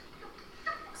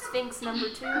 Sphinx number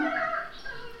 2.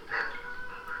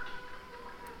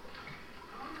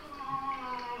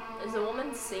 Is the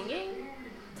woman singing?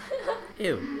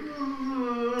 Ew.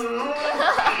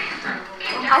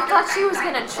 I thought she was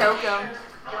gonna choke him.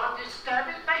 You're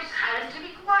disturbing my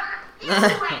scientific work. You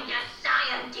and your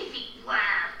scientific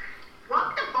work.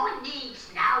 What the boy needs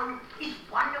now is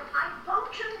one of my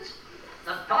potions.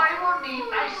 The boy will need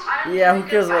my scientific Yeah, who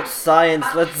cares about advice. science?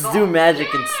 Let's do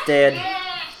magic instead.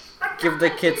 Yes, but Give the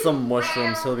kid some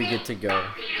mushrooms, he'll be good to go.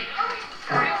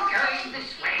 I'm going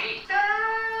this way.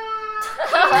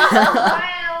 Oh,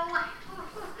 Well,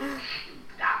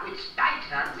 now it's my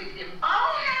turn with him.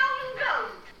 Oh, no.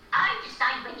 I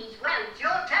decide when he's well. It's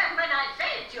your turn when I say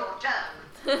it's your turn.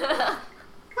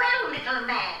 Well, little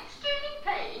man, still in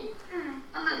pain?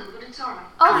 A little, but it's alright.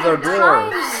 Oh, They're they're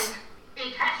dwarves. tiny.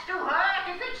 It has to hurt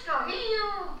if it's to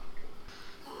heal.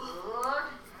 Good.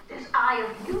 There's eye of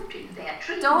newt in there.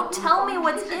 Don't tell me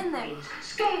what's in there.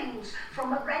 Scales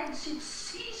from a rancid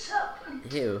sea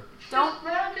serpent. Ew. Don't-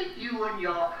 Where did you and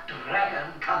your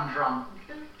dragon come from?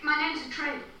 My name's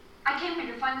Atreyu. I came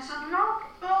here to find the Southern Oracle.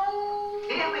 Oh,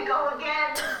 here we go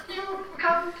again. You've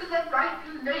come to the right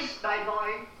place, my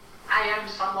boy. I am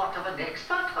somewhat of an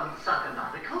expert on Southern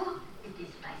Nautical. It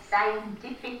is my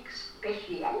scientific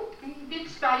speciality.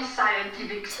 It's my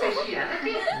scientific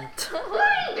speciality.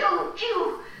 Why don't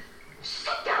you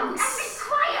sit down and be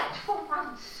quiet for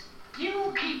once?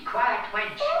 You keep quiet,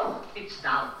 wench. Oh. It's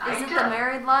now Is it the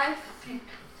married life?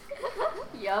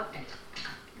 Yup.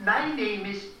 My name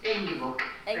is Engelbook.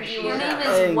 Your name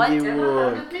is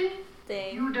what?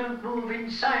 Thing. You don't move in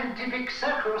scientific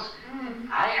circles.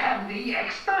 I am the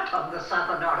expert on the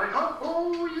Southern Oracle.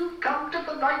 Oh, you've come to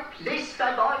the right place,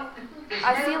 my boy.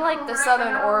 I feel like the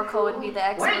Southern Oracle would be the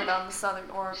expert on the Southern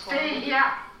Oracle. Stay here.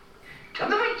 To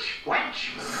the witch,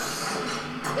 wench.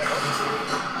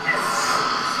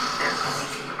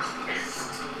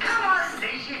 Come on,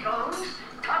 lazy bones.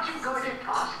 Can't you go a bit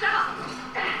faster?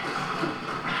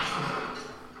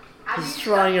 She's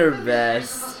trying her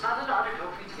best. The Southern Oracle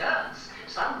for years.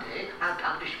 Someday I'll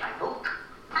publish my book.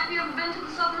 Have you ever been to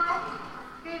the Southern Oracle?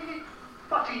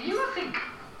 What do you think?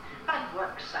 I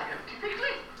work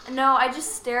scientifically. No, I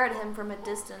just stare at him from a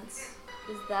distance.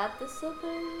 Is that the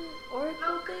Southern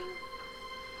Oracle thing?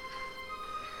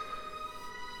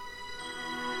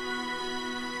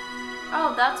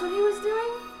 Oh, that's what he was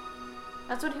doing?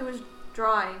 That's what he was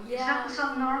drawing. Is that the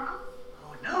Southern Oracle?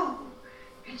 Oh no.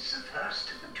 It's the first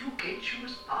of the two gates you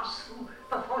must pass through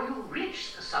before you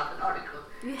reach the Southern Oracle.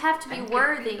 You have to be And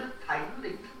worthy. get me the final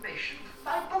information for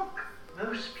my book.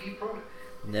 Most people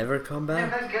Never come back.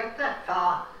 never get that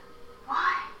far.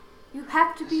 Why? You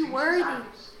have to be Stay worthy. silent,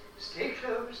 stay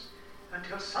close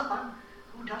until someone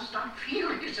who does not feel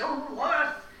his own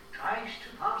worth tries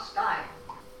to pass by.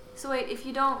 So wait, if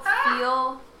you don't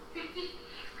feel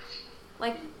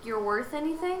like you're worth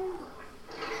anything?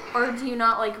 Or do you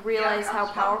not like realize how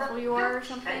powerful you are or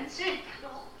something?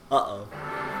 Uh-oh.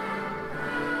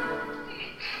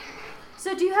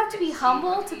 So do you have to be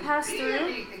humble to pass through?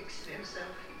 Really thinks of himself.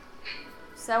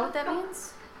 Is that what that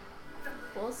means?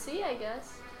 We'll see, I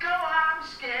guess. Go on,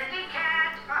 scaredy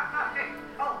cat.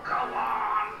 Oh, go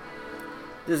on.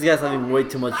 This guy's having way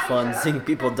too much fun seeing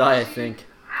people die, I think.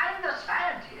 I'm the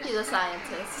scientist. He's a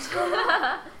scientist.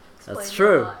 That's Explains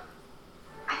true. a lot.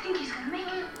 I think he's gonna make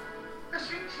it. The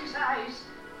Sphinx's eyes.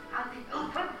 Are they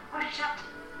open or shut?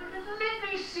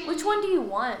 Let me see. Which one do you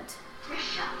want? They're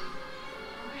shut.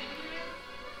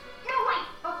 No, wait.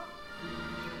 Oh,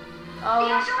 the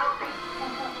eyes Oh, are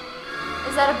open.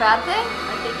 is that a bad thing?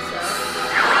 I think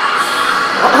so.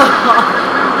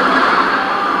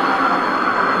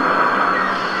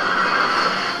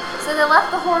 So they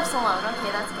left the horse alone.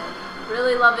 Okay, that's good.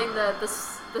 Really loving the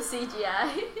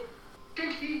CGI.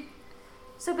 Did he?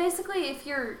 So basically, if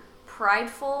you're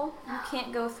prideful, you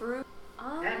can't go through.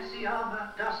 Fancy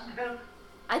armor doesn't help.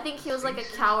 I think he was like a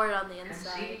coward on the Can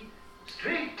inside. see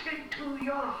straight into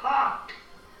your heart.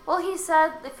 Well, he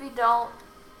said if you don't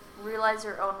realize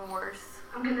your own worth.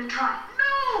 I'm gonna try.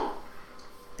 No!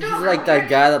 He's like that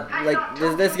guy that, like,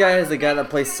 this guy is the guy that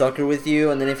plays soccer with you,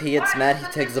 and then if he gets mad, he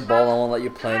takes the ball and won't let you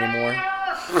play anymore.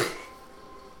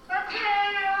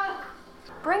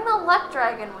 Bring the luck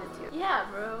dragon with you. Yeah,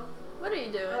 bro. What are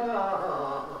you doing?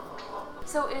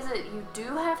 So is it you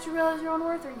do have to realize your own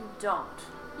worth, or you don't?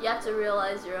 You have to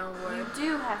realize your own You worth.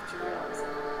 do have to realize it.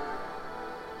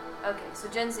 Okay, so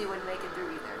Gen Z wouldn't make it through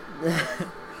either.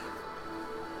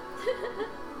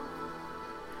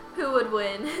 Who would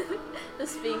win? The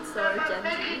Sphinx or Gen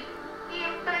Z?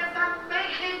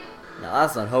 No,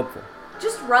 that's not hopeful.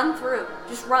 Just run through.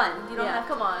 Just run. You don't Yeah, have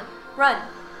to. come on. Run.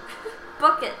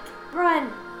 Book it.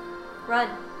 Run. Run.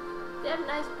 They have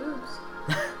nice boobs.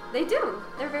 They do.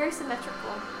 They're very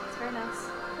symmetrical. It's very nice.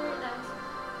 Very nice.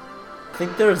 I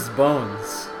think there's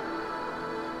bones.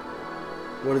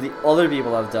 Where the other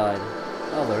people have died.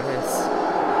 Oh, there it is.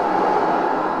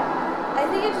 I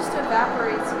think it just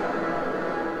evaporates you.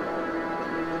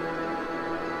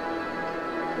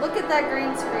 Look at that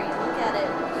green screen. Look at it.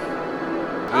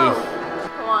 Oh,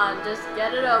 come on, just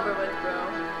get it over with, bro.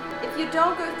 If you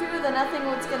don't go through, then nothing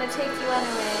was gonna take you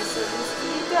anyway, so just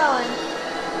keep going.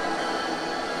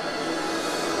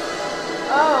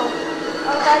 Oh,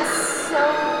 that's so...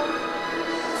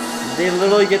 They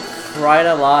literally get fried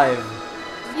alive.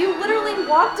 You literally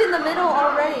walked in the middle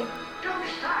already. Don't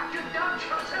start to doubt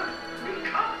yourself. Be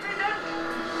confident.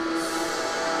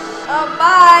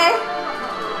 Bye.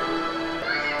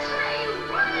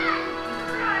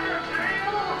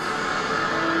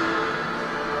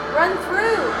 Run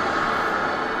through.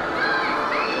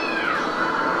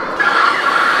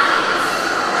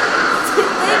 Did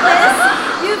they miss?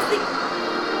 You think...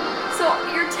 So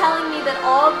you're telling me that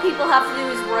all people have to do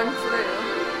is run through?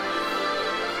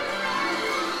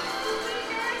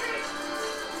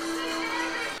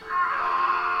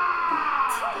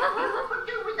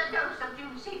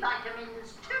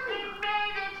 vitamins too. We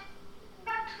made it! A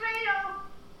trio!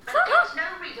 But there's no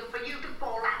reason for you to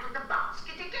fall out of the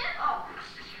basket again. Oh,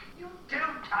 you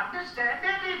don't understand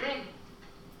anything.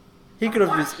 He could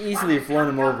have just easily flown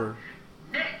him over.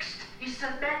 Next is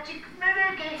the magic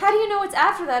mirror game. How do you know what's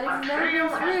after that if A you've never trio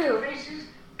been has to through? face his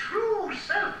true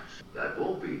selves. That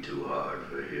won't be too hard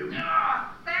for him.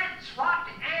 Ah, that's what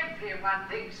everyone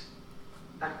thinks.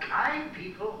 But kind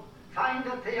people find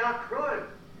that they are cruel.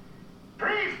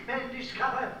 Brave men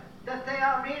discover that they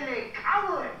are really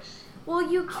cowards. Well,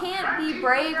 you can't be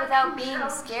brave without being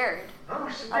scared.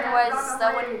 Most men Otherwise, run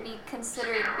that away. wouldn't be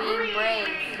considered being brave.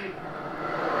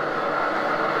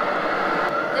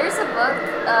 There's a book,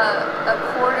 A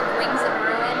Court of Wings and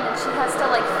Ruin, and she has to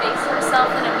like face herself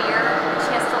in a mirror, and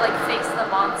she has to like face the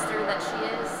monster that she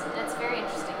is. And it's very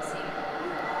interesting to see.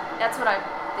 That's what I'm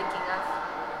thinking of.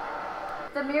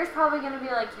 The mirror's probably gonna be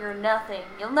like, you're nothing.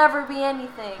 You'll never be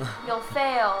anything. You'll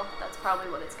fail. That's probably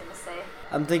what it's gonna say.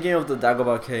 I'm thinking of the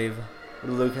Dagobah cave,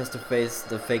 where Luke has to face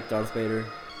the fake Darth Vader.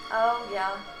 Oh,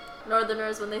 yeah.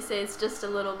 Northerners, when they say it's just a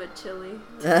little bit chilly.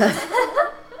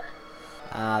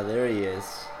 Ah, there he is.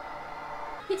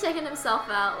 He checking himself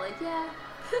out, like, yeah.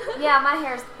 Yeah, my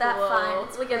hair's that Whoa, fine.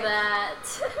 It's look at great. that.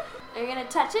 Are you gonna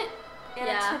touch it? You're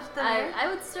gonna Yeah, touch the mirror? I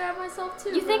would stare at myself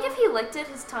too. You think bro. if he licked it,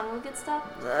 his tongue would get stuck?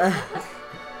 That's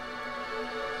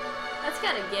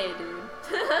kind of gay, dude.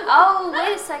 Oh,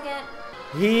 wait a second.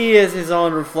 He is his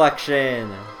own reflection.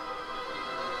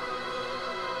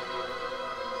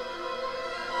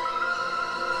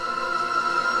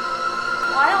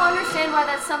 Well, I don't understand why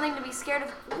that's something to be scared of.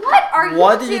 What are you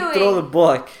Why did doing? you throw the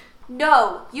book?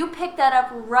 No, you pick that up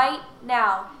right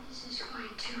now. This is going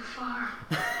too far.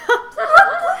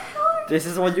 This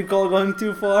is what you call going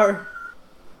too far?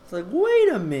 It's like, wait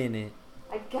a minute.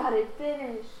 I got it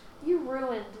finished. You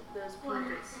ruined those What do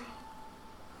pages.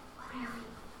 they really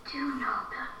do know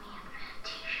about me and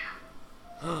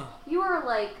Fantasia? You were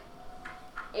like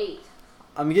 8.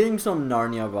 I'm getting some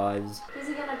Narnia vibes. Is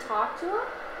he gonna talk to him?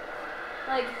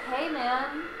 Like, hey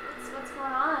man, what's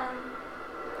going on?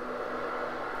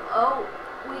 Oh,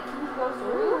 wait, can he go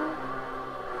through?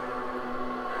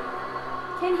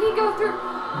 Can he go through?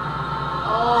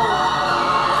 Oh.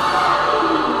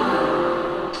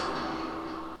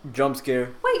 Jump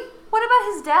scare. Wait, what about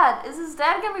his dad? Is his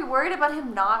dad gonna be worried about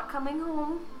him not coming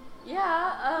home?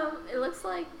 Yeah, it looks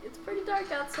like it's pretty dark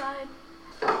outside.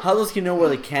 How does he know where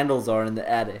the candles are in the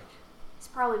attic? He's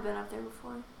probably been up there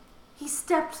before. He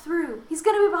stepped through. He's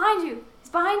gonna be behind you. He's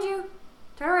behind you.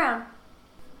 Turn around.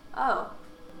 Oh.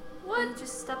 What? He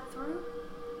just stepped through?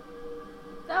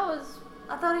 That was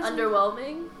I thought he was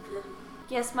underwhelming.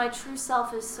 Yes, my true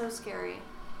self is so scary.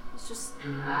 It's just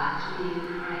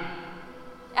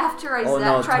after I Oh,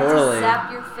 no, tried totally. to zap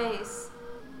your face.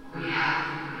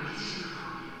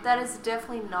 That is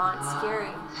definitely not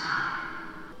scary.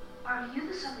 Are you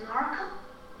the Subnarca?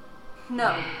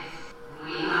 No.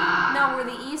 No, we're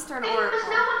the Eastern Because Oracle.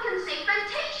 no one can save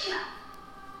Fantasia.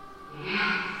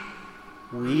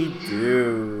 We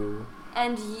do.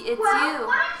 And it's Well, you.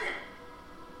 what is it?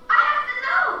 I have to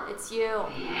know. It's you.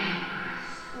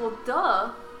 Well,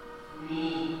 duh.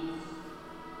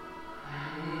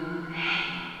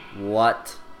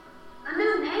 What? A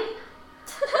new name?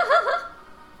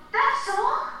 That's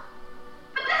all?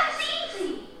 But that's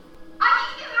easy. I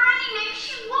can give her any name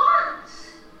she wants.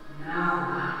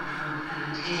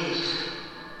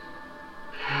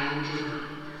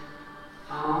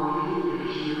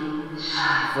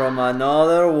 From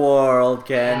another world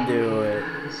can do it.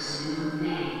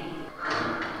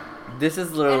 This is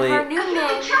And literally. her new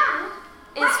name Child,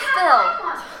 is Phil.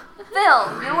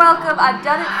 Phil, you're welcome. I've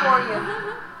done it for you.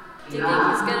 Do you think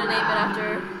he's gonna name it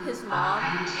after his mom?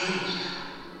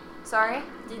 Sorry?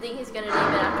 Do you think he's gonna name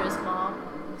it after his mom?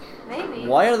 Maybe.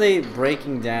 Why are they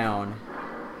breaking down?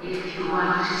 If you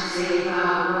want to save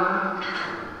our world,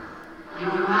 you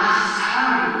must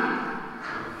hurry.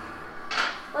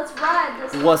 Let's ride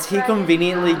this. Was he ride.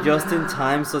 conveniently just in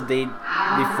time so they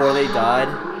before they died?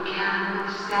 We can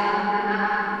withstand the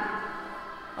night.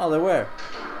 Oh, they were.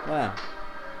 Wow.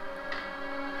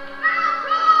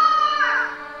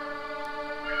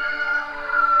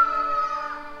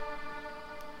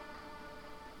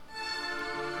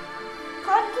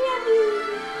 Cotton candy.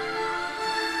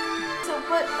 So,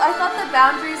 but I thought the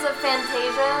boundaries of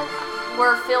Fantasia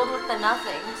were filled with the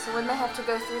nothing. So wouldn't they have to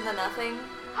go through the nothing?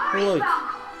 Look.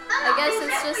 I guess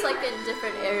it's just like in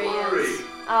different areas.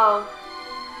 Oh.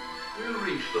 We'll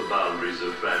reach the boundaries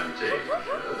of Fantasia. Do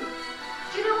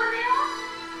you know where they are?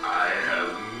 I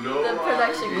have no The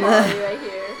production idea. quality right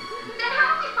here. Then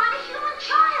how do we find a human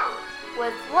child?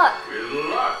 With luck. With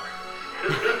luck.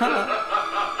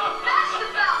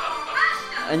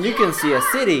 And you can see a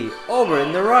city over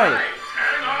in the right.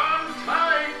 Hang on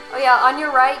tight. Oh yeah, on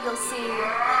your right you'll see.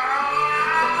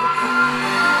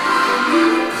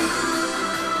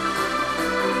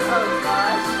 Oh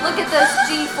gosh. Look at those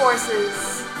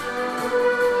G-forces.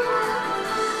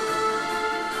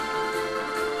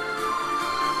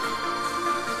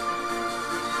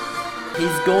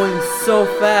 He's going so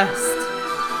fast.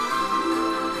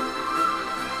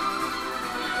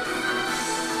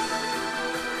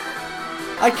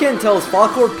 I can't tell, is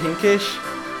Falcor pinkish?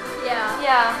 Yeah.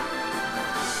 Yeah.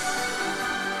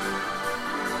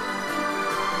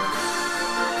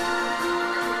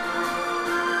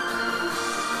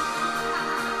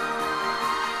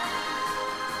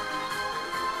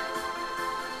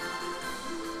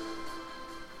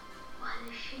 What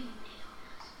a shame Neil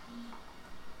must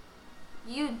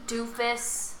be. You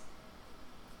doofus.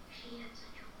 She had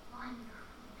such a wonderful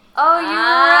name. Oh, you're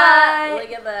right.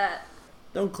 Look at that.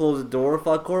 Don't close the door,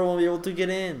 Falcor won't be able to get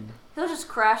in. He'll just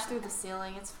crash through the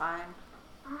ceiling. It's fine.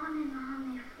 On and on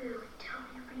they flew until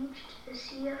they reached the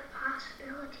sea of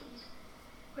possibilities,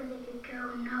 where they could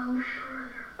go no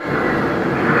further.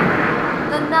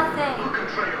 The nothing. Look,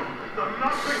 Atreyu, the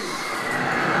nothing.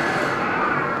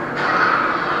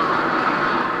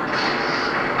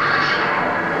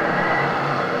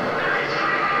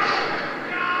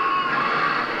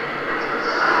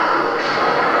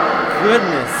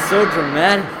 Goodness, so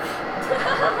dramatic.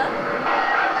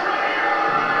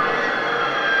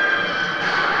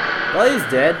 Well, he's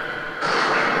dead.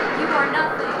 You are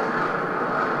nothing.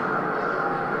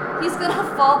 He's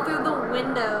gonna fall through the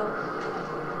window.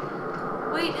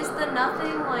 Wait, is the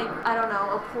nothing like, I don't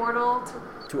know, a portal to...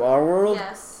 To our world?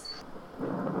 Yes.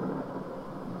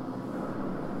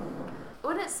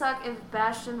 Wouldn't it suck if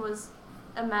Bastion was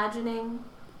imagining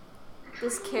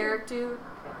this character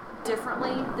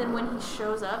differently than when he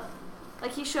shows up?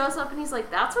 Like, he shows up and he's like,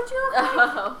 that's what you look like?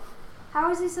 Oh. How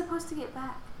is he supposed to get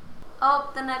back?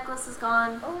 Oh, the necklace is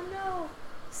gone. Oh no.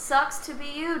 Sucks to be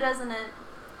you, doesn't it?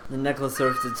 The necklace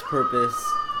serves its purpose.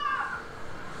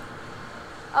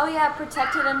 Oh yeah,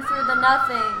 protected him through the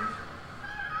nothing.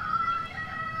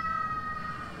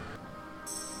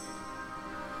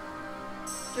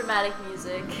 Dramatic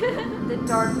music. The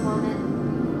dark moment.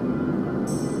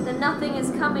 The nothing is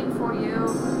coming for you.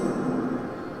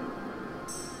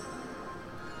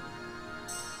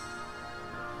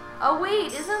 Oh wait,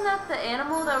 isn't that the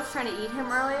animal that was trying to eat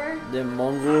him earlier? The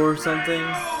Mongol or something?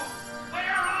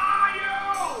 Where are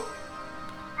you?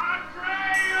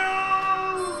 Atreyu!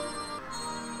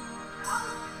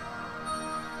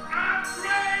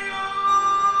 Atreyu!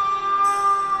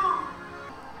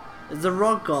 It's a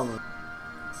rock golem.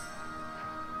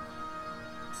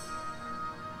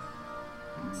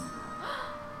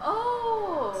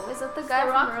 Oh. Is that the It's guy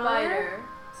the from rock earlier? fighter.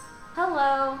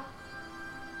 Hello.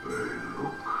 They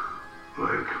look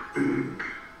like big,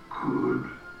 good,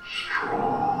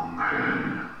 strong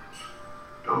hands,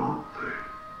 don't they?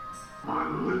 My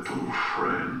little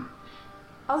friend.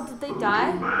 Oh, did they The die?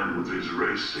 little man with his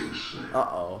racing snake.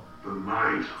 Uh-oh. The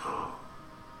nighthawk.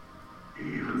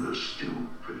 Even the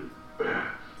stupid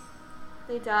bat.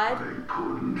 They died? I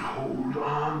couldn't hold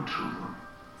on to them.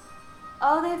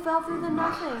 Oh, they fell through the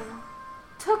nothing.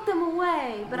 Took them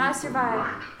away, but I survived.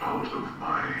 Right out of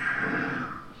my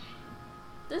hands.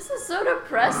 This is so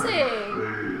depressing.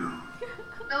 Failed.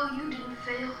 No, you didn't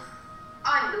fail.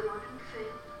 I'm the one who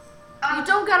failed. You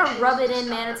don't gotta rub it in,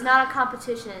 man. It's not a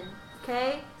competition,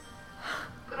 okay?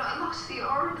 But I lost the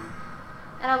art.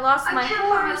 And I lost my I can't find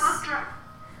my horse. left track.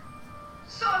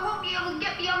 So I won't be able to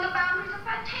get beyond the boundaries of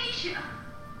Fantasia.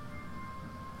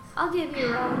 I'll give you a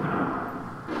ride.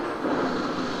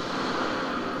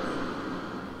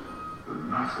 The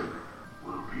nothing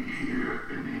will be here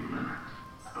any minute.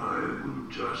 I will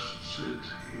just sit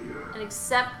here And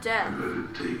accept death. and let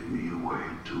it take me away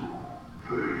too.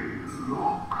 They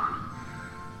look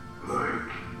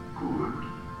like good,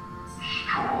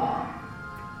 strong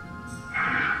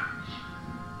hands,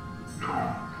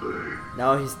 don't they?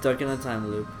 Now he's stuck in a time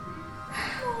loop.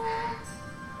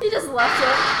 He just left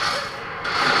it.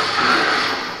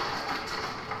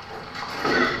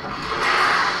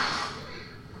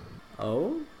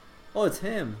 Oh? Oh, it's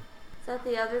him. Is that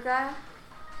the other guy?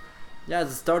 Yeah,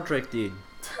 it's a Star Trek dude.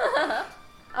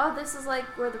 Oh, this is like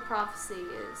where the prophecy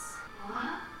is.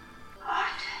 What?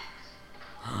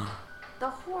 Artex. The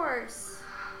horse.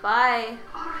 Bye.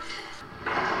 Artex.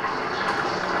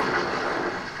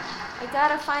 I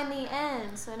gotta find the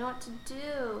end, so I know what to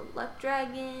do. Luck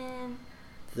Dragon.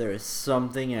 There is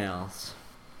something else.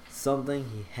 Something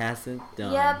he hasn't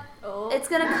done. Yep. Oh. It's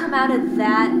gonna come out of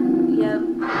that. Yep.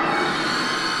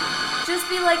 Just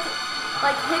be like,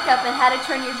 like Hiccup and How to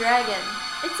Train Your Dragon.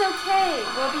 It's okay.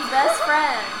 We'll be best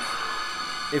friends.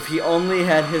 If he only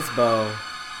had his bow.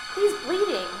 He's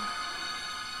bleeding.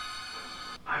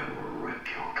 I will rip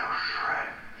you to shreds.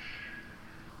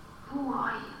 Who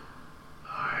are you?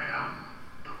 I am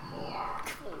the Morg.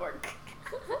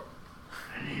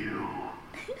 And you,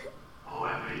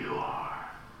 whoever you are,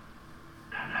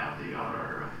 can have the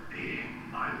honor of being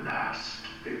my last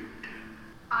victim.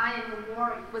 I am a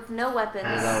warrior. With no weapons.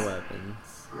 No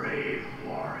weapons. Brave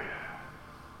warrior.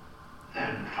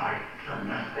 Then fight the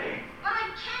nothing. But I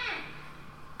can't.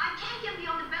 I can't get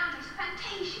beyond the boundaries of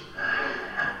Fantasia.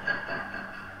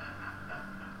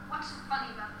 What's so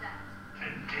funny about that?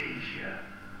 Fantasia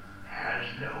has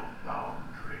no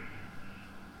boundaries.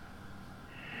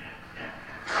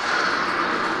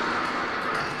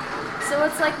 So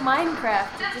it's like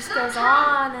Minecraft. It just goes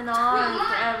on and on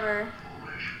forever.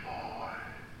 Foolish boy.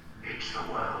 It's the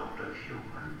world of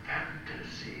human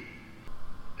fantasy.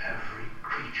 Every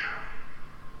creature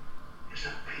is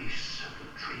a piece of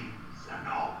the dreams and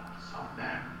hopes of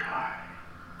mankind.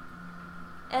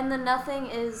 And the nothing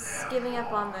is giving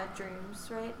up on the dreams,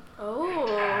 right? Oh.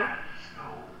 Has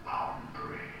no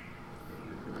boundary.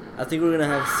 I think we're gonna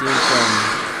have scenes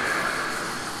from.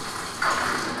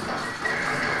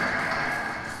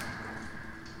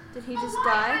 Did he just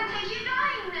die? Fantasia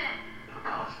dying then?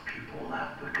 Because people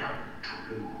have begun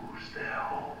to lose their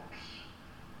hopes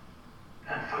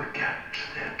and forget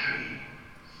their dreams.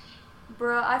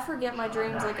 Bruh, I forget my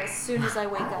dreams like as soon as I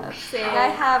wake up. Like, I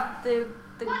have the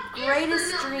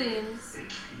greatest dreams.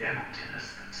 It's the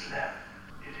emptiness that's left.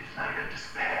 It is like a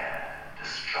despair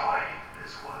destroying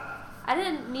this world. I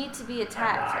didn't need to be And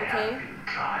attacked, I okay? have been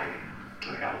trying to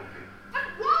help it. But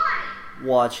why?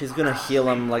 Watch, he's gonna heal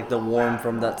him like the worm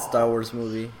from that Star Wars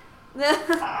movie.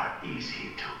 Are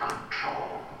easy to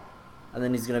control. And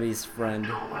then he's gonna be his friend.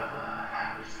 Whoever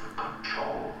has the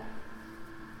control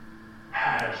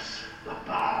has the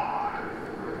power.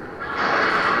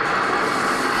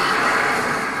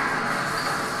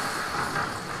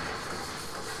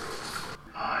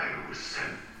 I was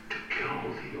sent to kill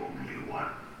the only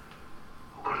one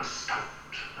who could have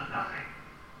stopped the nothing.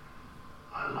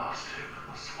 I lost him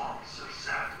in the swamps of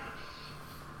sadness.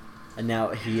 And now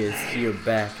he is here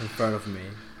back in front of me.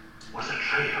 Was a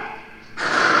trio.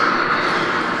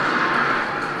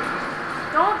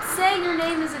 Don't say your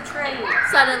name is Atreyu.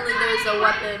 Suddenly there's a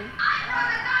weapon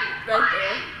right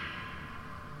there.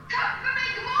 Cut for me,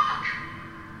 Gamork!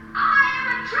 I am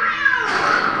a trio!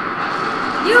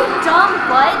 You dumb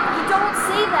butt! You don't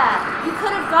say that! You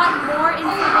could have gotten more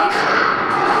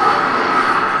information.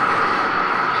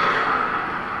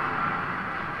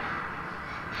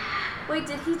 Wait,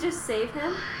 did he just save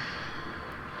him?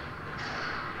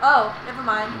 Oh, never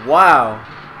mind. Wow!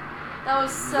 That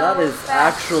was so That is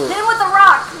fast. actual- Hit him with the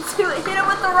rock! Do it. Hit him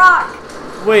with the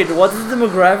rock! Wait, what's the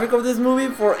demographic of this movie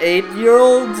for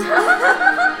 8-year-olds?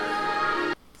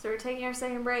 So we're taking our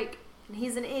second break, and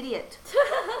he's an idiot.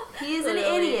 He is an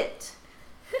Literally. idiot.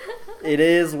 It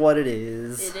is what it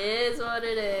is. It is what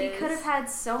it is. He could have had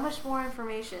so much more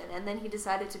information, and then he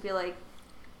decided to be like,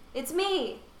 "It's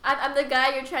me." I'm the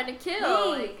guy you're trying to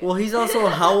kill. Me. Like, Well, he's also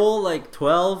how old? Like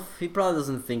 12? He probably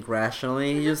doesn't think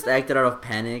rationally. He just acted out of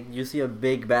panic. You see a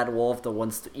big bad wolf that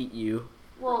wants to eat you.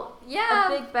 Well, yeah. a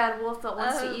big bad wolf that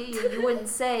wants to eat you, you wouldn't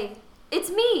say, "It's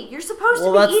me. You're supposed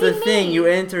Well, to be that's eating the thing. me." You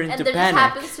enter into and there panic.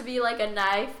 just happens to be like a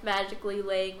knife magically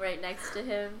laying right next to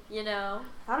him, you know?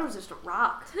 I thought it was just a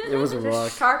rock. It was a Just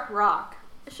rock. sharp rock.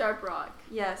 A sharp rock.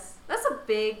 Yes, that's a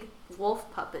big wolf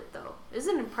puppet, though.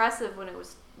 Isn't impressive when it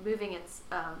was moving its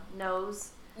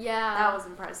nose. Yeah. That was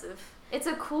impressive. It's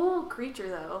a cool creature,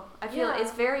 though. I feel Yeah.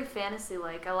 it's very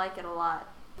fantasy-like. I like it a lot.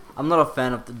 I'm not a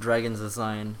fan of the dragon's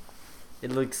design.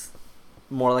 It looks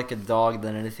more like a dog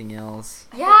than anything else.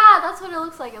 Yeah, that's what it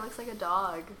looks like. It looks like a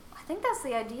dog. I think that's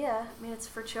the idea. I mean, it's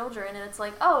for children, and it's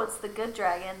like, oh, it's the good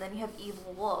dragon, then you have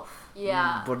evil wolf.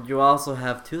 Yeah. But you also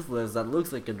have Toothless that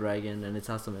looks like a dragon, and it's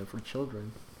also meant for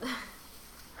children.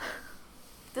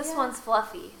 This Yeah. one's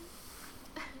fluffy.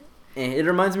 It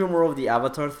reminds me more of the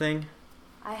Avatar thing.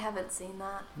 I haven't seen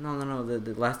that. No,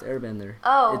 the last Airbender.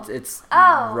 Oh. It's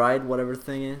Oh. Ride whatever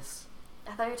thing is.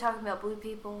 I thought you were talking about blue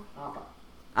people.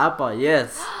 Appa,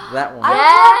 yes, that one. I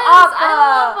Yes, love Appa. I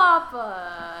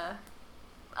love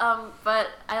Appa. But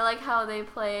I like how they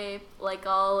play like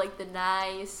all like the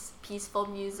nice, peaceful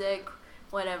music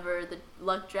whenever the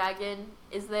luck dragon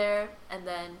is there, and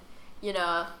then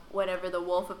whenever the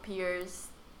wolf appears,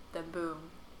 then boom,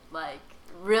 like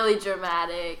really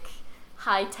dramatic,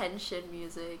 high tension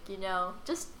music.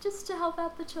 Just to help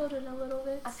out the children a little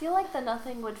bit. I feel like the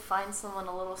nothing would find someone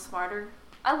a little smarter.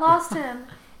 I lost him,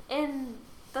 in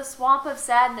the Swamp of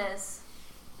Sadness.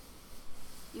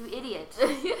 You idiot.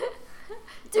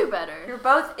 Do better. You're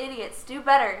both idiots. Do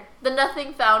better. The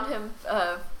nothing found him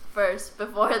first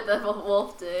before the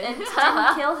wolf did. And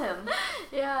didn't kill him.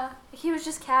 Yeah. He was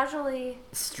just casually...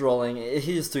 Strolling.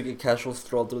 He just took a casual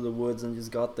stroll through the woods and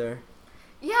just got there.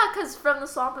 Yeah, because from the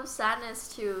Swamp of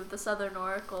Sadness to the Southern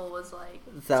Oracle was like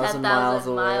 1,000 10,000 miles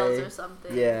miles away. or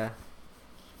something. Yeah.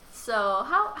 So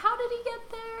how did he get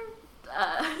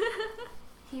there?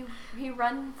 He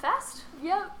run fast.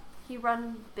 Yep. He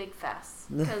run big fast.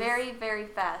 Very, very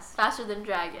fast. Faster than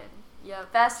Dragon.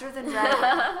 Yep. Faster than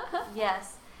Dragon.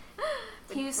 Yes.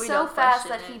 He was We so don't fast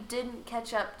question that he it. didn't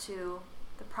catch up to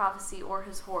the prophecy or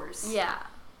his horse. Yeah.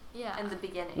 Yeah. In the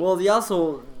beginning. Well, he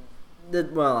also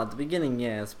did well at the beginning,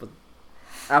 yes, but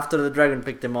after the dragon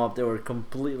picked him up, they were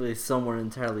completely somewhere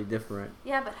entirely different.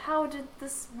 Yeah, but how did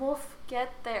this wolf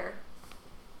get there?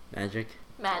 Magic,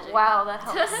 Magic. Wow, that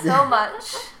helps so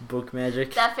much. book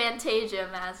magic. That Fantasia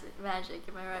magic,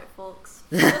 am I right, folks?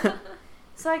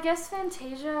 So I guess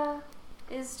Fantasia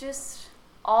is just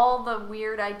all the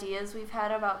weird ideas we've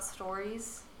had about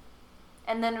stories,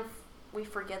 and then we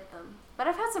forget them. But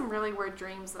I've had some really weird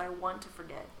dreams that I want to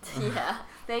forget. Yeah.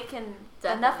 They can...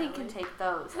 Definitely. Nothing can take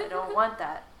those. I don't want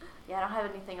that. Yeah, I don't have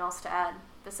anything else to add.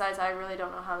 Besides, I really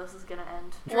don't know how this is gonna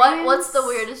end. What's the Dreams?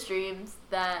 weirdest dreams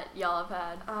that y'all have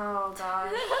had? Oh,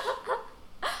 gosh.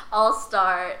 I'll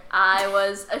start. I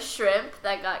was a shrimp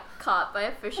that got caught by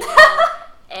a fisherman,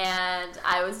 and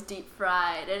I was deep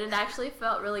fried, and it actually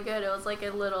felt really good. It was like a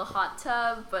little hot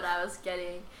tub, but I was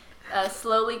getting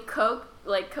slowly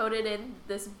coated in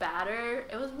this batter.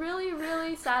 It was really,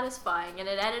 really satisfying, and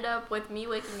it ended up with me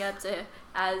waking up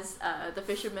as the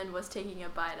fisherman was taking a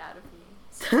bite out of me.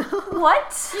 So,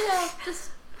 What? yeah, just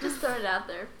throwing it out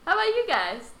there. How about you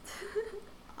guys?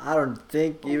 I don't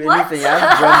think even What? anything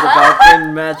I've dreamt about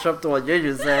can match up to what you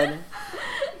just said.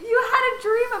 You had a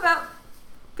dream about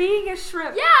being a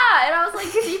shrimp. Yeah, and I was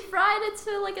like deep fried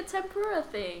into like a tempura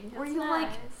thing. Were That's you nice.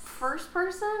 like first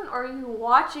person, or are you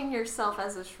watching yourself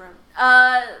as a shrimp?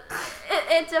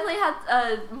 It definitely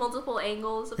had multiple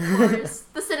angles, of course.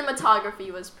 The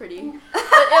cinematography was pretty, but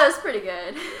it was pretty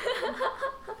good.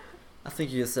 I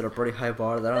think you just set a pretty high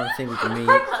bar that I don't think we can meet.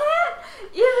 I can't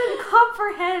even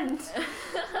comprehend.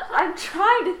 I'm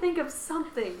trying to think of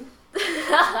something.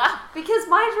 Because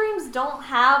my dreams don't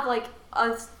have like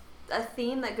a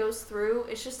theme that goes through.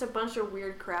 It's just a bunch of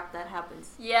weird crap that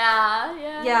happens. Yeah.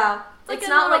 Yeah. Like It's a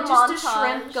not like little just a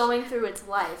montage. shrimp going through its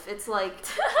life. It's like,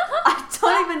 I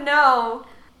don't even know.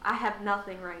 I have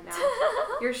nothing right now.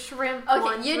 Your shrimp one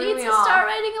Okay, you threw need me to off. start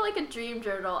writing like a dream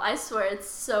journal. I swear it's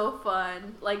so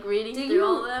fun. Like reading Do through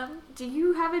all of them. Do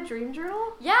you have a dream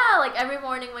journal? Yeah, like every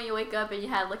morning when you wake up and you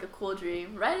had like a cool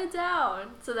dream, write it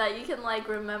down so that you can like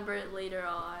remember it later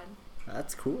on.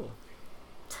 That's cool.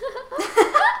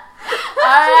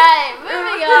 Alright,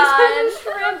 moving on.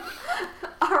 Shrimp.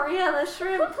 Aria the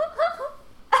shrimp.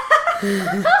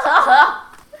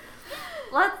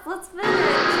 Let's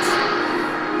finish.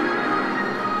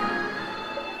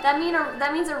 That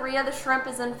means Aria the shrimp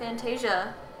is in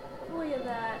Fantasia. Look at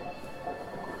that.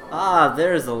 Ah,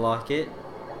 there's a locket.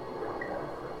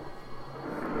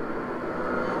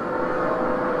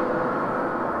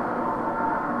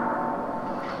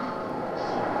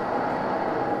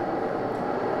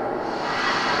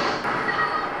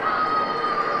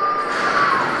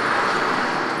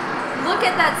 Look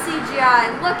at that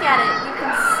CGI. Look at it. You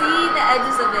can see the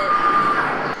edges of it.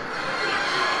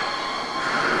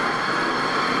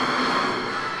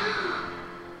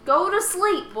 Go to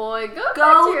sleep. Boy, go back to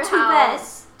Go your to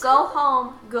house. bed. Go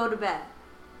home. Go to bed.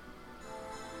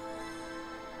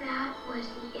 That was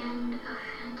the end of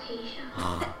Fantasia.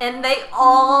 And they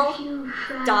all Few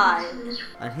fragments died. of this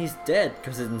And he's dead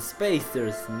because in space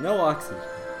there's no oxygen.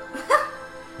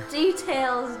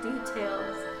 Details.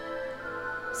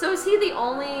 So is he the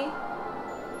only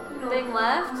thing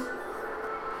left?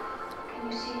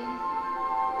 Can you see anything?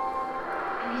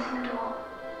 Anything at all?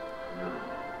 No.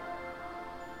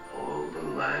 All the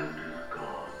land is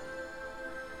gone.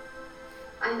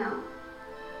 I know.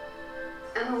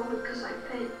 And all because I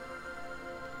failed.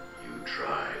 You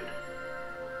tried.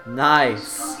 Nice.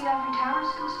 Suppose the Ivory Tower is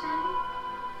still standing?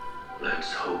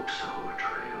 Let's hope so,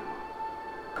 Atreyu.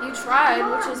 You tried,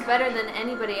 which is better than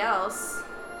anybody else.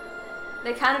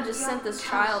 They kind of just sent this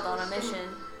child on a mission.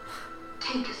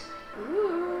 Take us.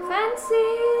 Ooh,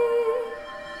 fancy.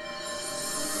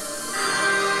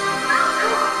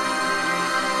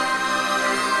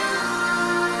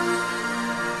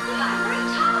 The Ivory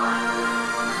Tower!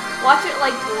 Watch it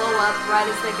like blow up right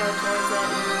as they go towards it.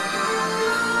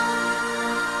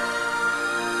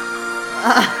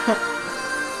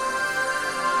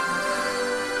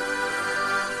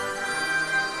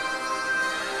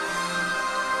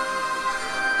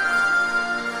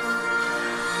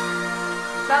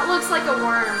 That looks like a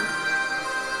worm.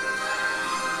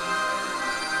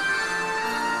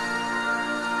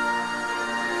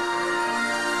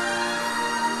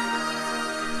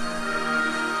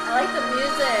 I like the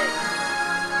music.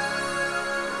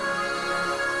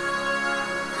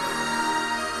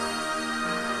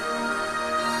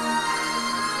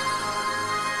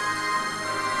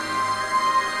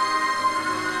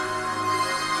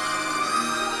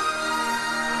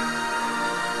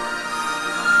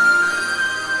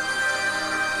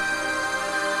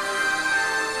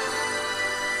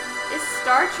 Is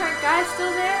Star Trek guy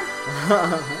still there?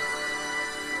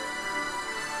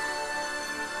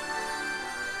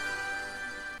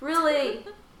 Really?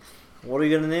 What are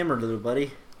you gonna name her, little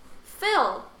buddy?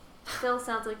 Phil. Phil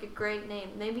sounds like a great name.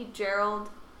 Maybe Gerald,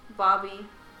 Bobby.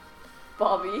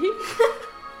 Bobby.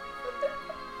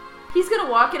 He's gonna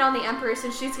walk in on the Empress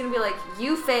and she's gonna be like,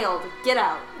 "You failed. Get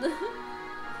out."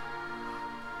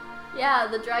 Yeah,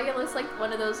 the dragon looks like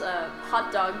one of those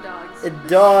hot dog dogs. It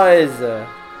does.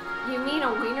 You mean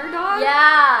a wiener dog?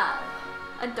 Yeah,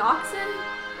 A dachshund?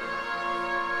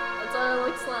 that's what it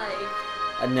looks like.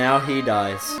 And now he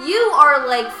dies. You are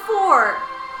like 4.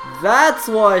 That's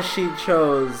why she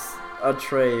chose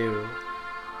Atreyu.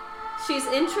 She's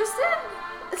interested?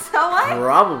 Is that why?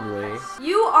 Probably.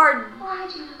 You are. Why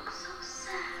do you look so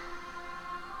sad?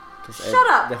 'Cause Shut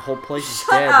up. The whole place is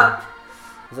Shut dead. up.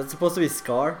 Is that supposed to be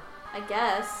Scar? I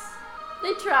guess.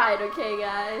 They tried, okay,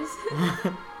 guys.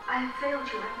 I have failed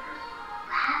you, Empress.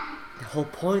 You haven't. The whole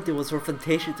point it was for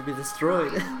Fantasia to be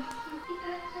destroyed. The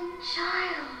earthling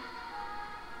child.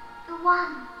 The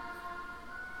one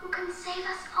who can save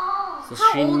us all. So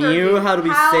How she old are knew you? how to be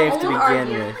How safe to old are begin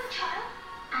you? with. Child,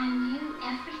 I knew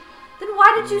everything. Then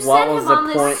why did you What send was him the on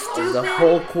this point stupid? of the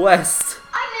whole quest?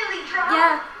 I nearly drowned.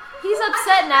 Yeah, he's I upset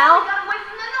just now. barely got away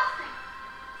from the nothing.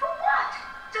 For what?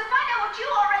 To find out what you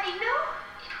already knew?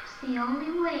 It was the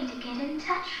only way to get in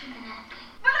touch with an earthling.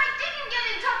 But I didn't get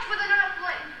in touch with an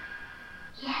earthling.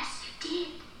 Yes, you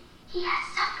did. He has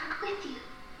suffered with you.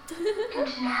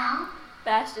 And now,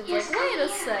 Bastion's Yes, like, wait a come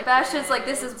here. second. Bastion's like,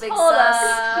 this is big Hold sus.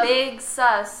 up. Big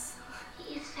sus.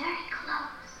 he is very close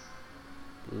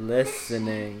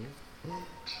Listening. to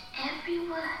every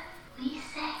word we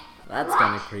say. That's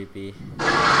kind of creepy.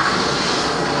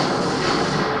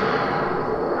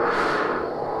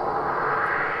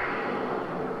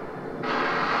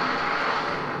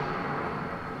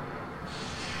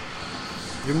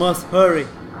 You must hurry.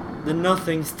 The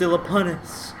nothing's still upon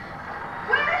us.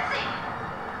 Where is he?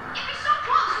 If he's so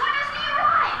close, why doesn't he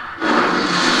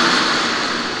arrive?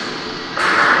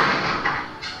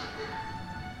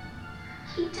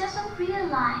 He doesn't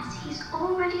realize he's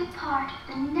already a part of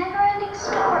the never-ending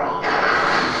story.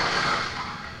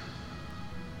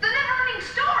 The never-ending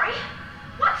story?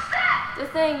 What's that? The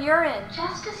thing you're in.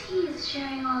 Just as he is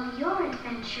sharing all your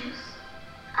adventures,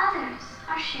 others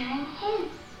are sharing his.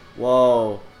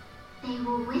 Whoa. They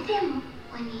were with him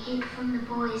when he hid from the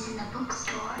boys in the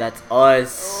bookstore. That's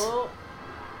us. Oh,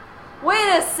 Wait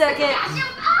a second. That's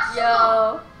impossible!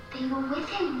 yo. They were with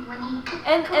him when he took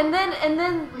And the and book.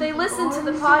 then they listen to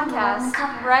the podcast,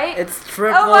 right? It's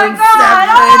triple Oh my inception. god!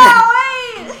 Oh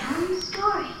wait! Tell him the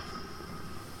story.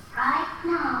 Right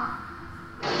now.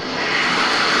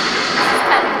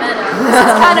 Kind of meta. This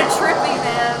is kind of trippy,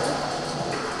 man.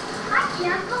 I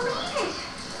can't believe it.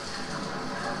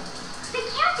 They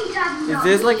can't be talking Is about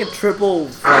this me. like a triple,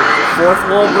 fourth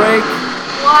wall break?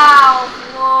 Wow.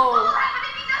 What Whoa. will happen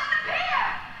if he doesn't appear?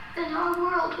 Then our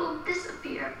world will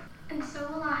disappear. And so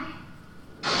will I.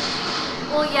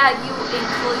 Well, yeah, you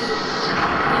include,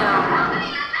 How can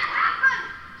he let that happen?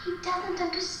 He doesn't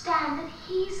understand that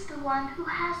he's the one who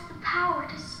has the power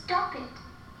to stop it.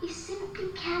 He simply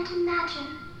can't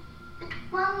imagine that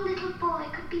one little boy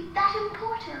could be that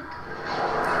important.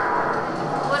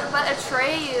 but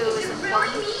Atreyu is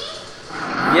important.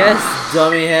 Yes,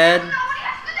 dummy head. Know what he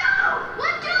has to do?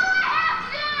 What do I have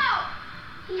to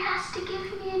do? He has to give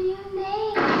me a new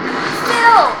name.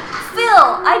 Phil,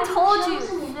 I told you,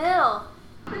 Phil.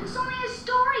 But it's only a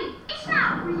story. It's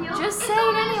not real. Just It's say it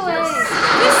only a anyway. story.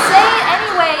 Just say it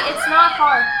anyway. It's not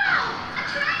hard.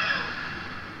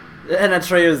 And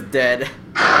Atreyu's dead.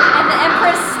 And the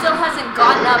Empress still hasn't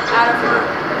gotten up out of her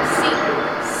seat,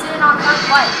 sitting on her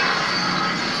butt.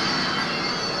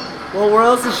 Well, where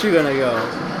else is she gonna go?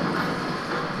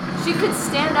 She could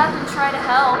stand up and try to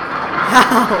help.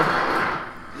 How?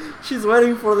 She's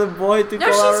waiting for the boy to No,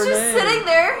 call out her she's just name. sitting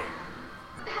there.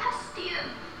 Bastian,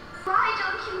 why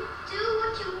don't you do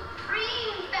what you dreamed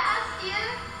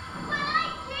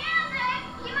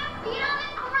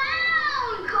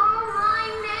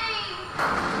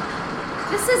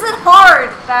This isn't hard,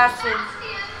 Bastion.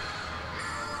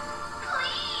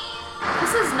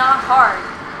 This is not hard.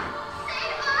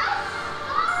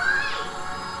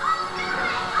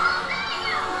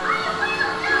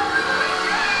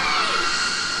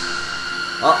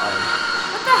 Uh-oh.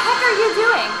 What the heck are you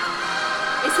doing?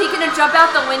 Is he gonna jump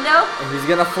out the window? And he's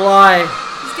gonna fly.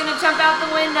 He's gonna jump out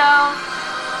the window.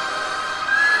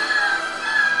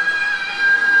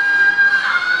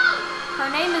 Her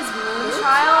name is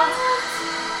Moonchild.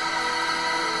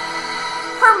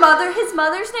 His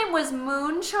mother's name was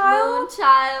Moonchild?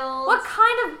 Moonchild. What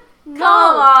kind of...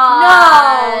 Come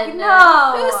on.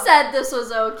 No. Who said this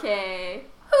was okay?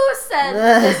 Who said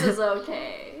this is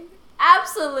okay?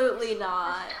 Absolutely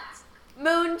not.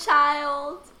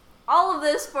 Moonchild. All of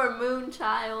this for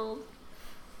Moonchild.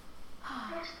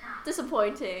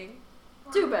 Disappointing.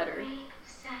 Do better.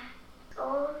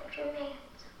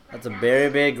 That's a very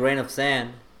big grain of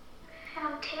sand.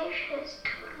 Fantasia has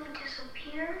totally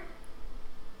disappeared.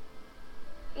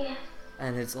 Yes,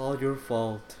 And it's all your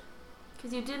fault.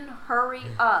 Because you didn't hurry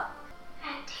up.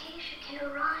 Fantasia can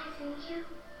arise in you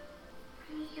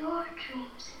from your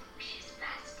dreams and wishes,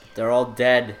 Bastion. They're all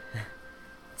dead.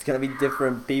 It's gonna be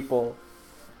different people.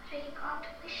 What are you going to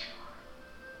wish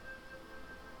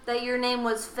for? That your name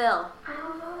was Phil, I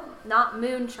don't know. not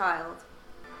Moonchild.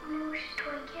 How many wishes do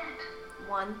I get?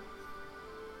 One.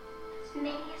 As many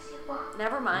as you want.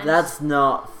 Never mind. That's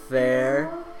not The fair.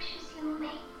 more wishes you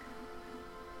make,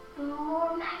 the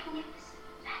more magnificent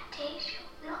Fantasia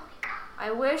will become.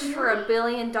 I wish for $1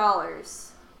 billion.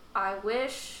 I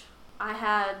wish I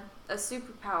had a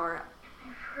superpower.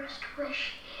 My first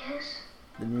wish is...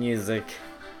 The music.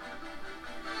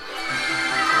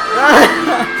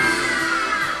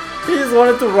 He just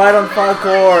wanted to ride on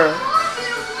Falcor.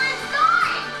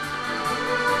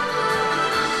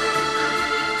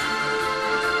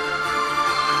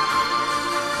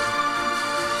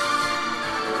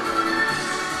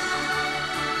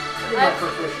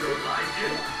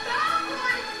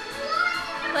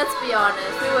 Let's be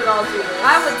honest, we would all do this.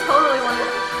 I would totally want to...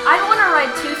 I'd want to ride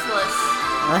Toothless.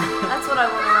 That's what I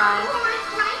want to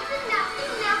ride.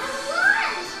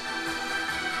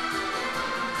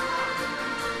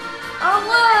 Oh,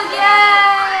 look!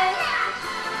 Yay!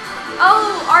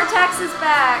 Oh, Artax is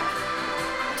back.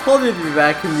 Told you to be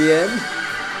back in the end.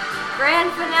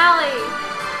 Grand finale.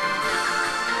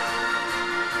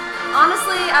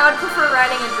 Honestly, I would prefer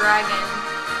riding a dragon.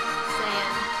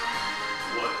 Saying.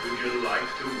 What would you like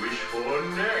to wish for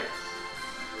next?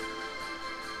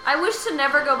 I wish to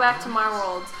never go back to my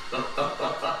world.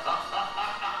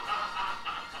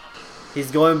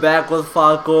 He's going back with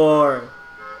Falcor.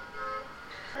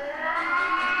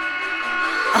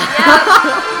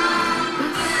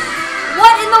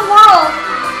 What in the world?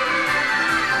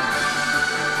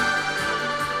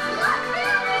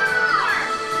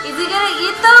 Is he gonna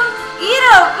eat them? Eat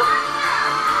them!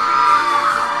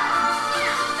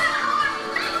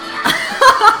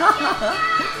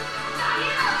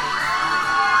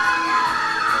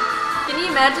 Can you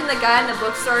imagine the guy in the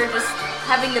bookstore just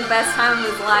having the best time of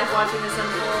his life watching this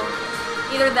unfold?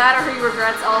 Either that or he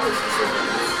regrets all his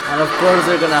decisions. And of course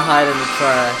they're gonna hide in the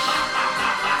trash.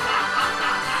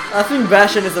 I think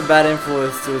Bastion is a bad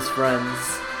influence to his friends.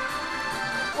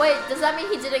 Wait, does that mean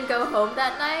he didn't go home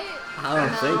that night? I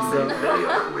don't think so. Many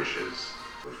other wishes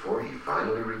before he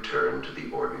finally returned to the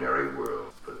ordinary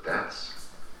world. But that's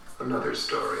another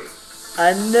story.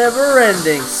 A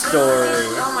never-ending story.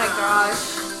 Oh my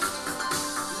gosh.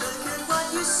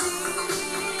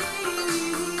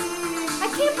 I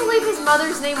can't believe his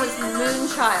mother's name was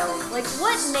Moonchild. Like,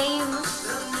 what name?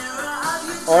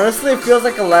 Honestly, it feels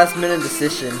like a last-minute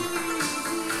decision.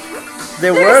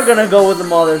 They were gonna go with the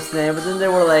mother's name, but then they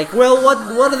were like, "Well, what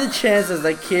are the chances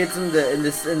that kids in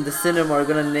the cinema are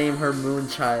gonna name her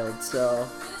Moonchild?" So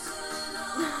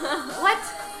What?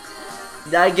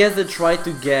 I guess they tried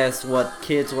to guess what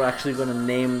kids were actually gonna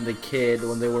name the kid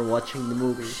when they were watching the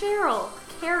movie. Cheryl,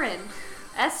 Karen,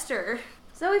 Esther.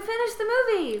 So we finished the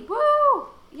movie. Woo!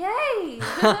 Yay!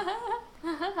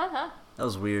 That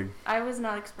was weird. I was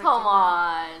not expecting. Come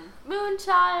on.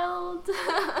 Moonchild.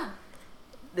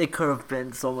 They could have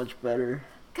been so much better.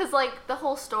 Because, like, the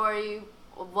whole story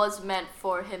was meant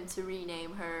for him to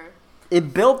rename her.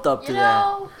 It built up to You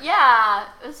know? Yeah.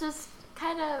 It was just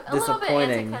kind of a little bit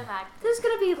Disappointing. anticlimactic. There's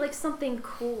gonna be like something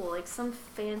cool, like some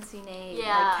fancy name,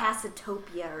 Yeah. like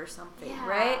Casitopia or something, Yeah.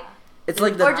 right? It's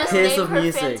like the Or just piece name of her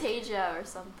music. Fantasia or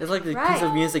something. It's like the piece Right.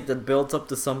 of music that builds up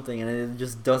to something and it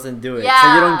just doesn't do it. So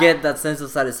Yeah. you don't get that sense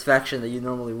of satisfaction that you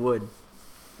normally would.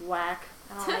 Whack.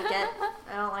 I don't like it.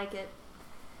 I don't like it.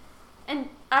 And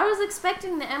I was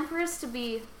expecting the Empress to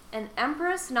be an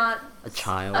empress, not A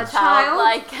child. A A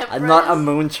childlike empress. Not a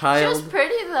moon She child. was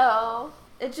pretty though.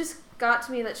 It just got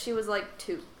to me that she was like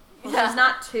 2. Well, Yeah. she's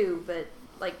not 2, but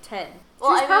like 10. Well,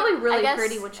 she was I mean, probably I really guess-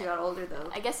 pretty when she got older, though.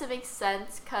 I guess it makes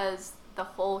sense because the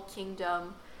whole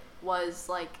kingdom was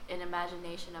like an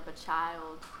imagination of a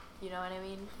child. You know what I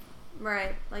mean?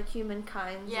 Right, like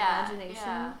humankind's Yeah. imagination.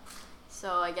 Yeah.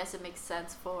 So I guess it makes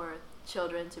sense for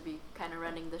children to be kind of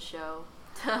running the show.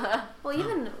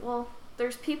 Well,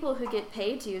 there's people who get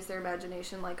paid to use their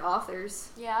imagination, like authors.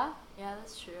 Yeah,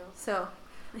 that's true. So,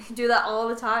 they do that all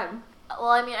the time. Well,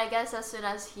 I mean, I guess as soon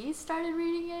as he started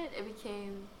reading it, it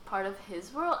became part of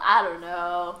his world. I don't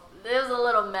know. It was a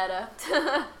little meta.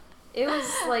 It was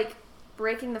like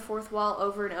breaking the fourth wall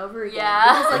over and over again.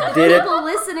 Yeah. Because, like, Did the it- people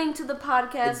listening to the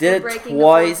podcast It did were it breaking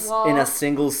twice the fourth wall. in a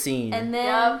single scene. And then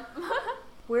Yep.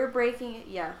 we're breaking it.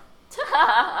 Yeah.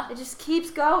 It just keeps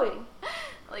going.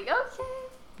 Like, okay.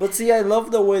 But see, I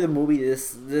love the way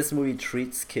this movie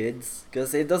treats kids,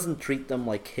 because it doesn't treat them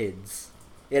like kids.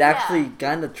 It actually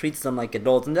kind of treats them like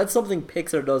adults, and that's something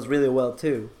Pixar does really well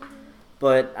too.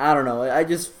 But I don't know. I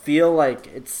just feel like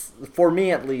it's, for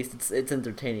me at least, it's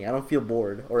entertaining. I don't feel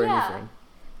bored or Yeah. anything.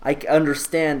 I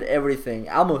understand everything,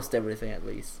 almost everything at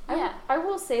least. Yeah. I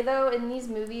will say, though, in these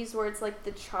movies where it's like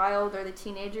the child or the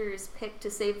teenager is picked to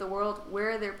save the world,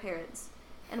 where are their parents?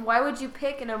 And why would you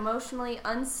pick an emotionally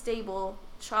unstable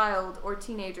child or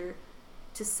teenager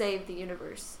to save the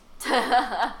universe?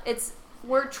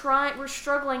 We're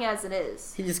struggling as it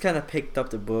is. He just kind of picked up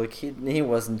the book. He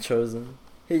wasn't chosen.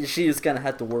 She just kind of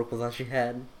had to work with what she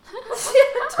had.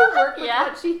 To work with Yeah.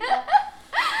 what she had.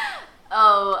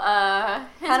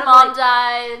 His Kind of mom like-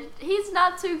 died. He's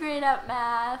not too great at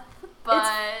math, but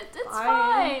it's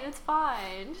fine. fine. It's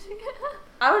fine.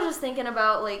 I was just thinking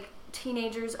about, like,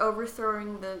 teenagers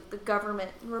overthrowing the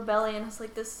government rebellion. It's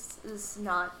like, this is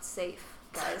not safe,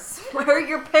 guys. Where are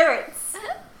your parents?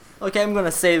 Okay, I'm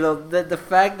gonna say though that the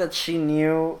fact that she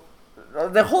knew,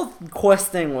 the whole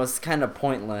quest thing was kind of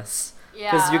pointless.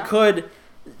 Because you could,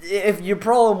 if your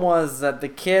problem was that the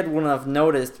kid wouldn't have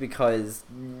noticed because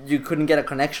you couldn't get a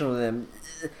connection with him,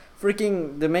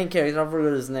 freaking the main character, I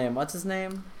forgot his name. What's his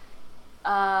name?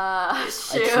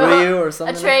 Shoot. Atreyu or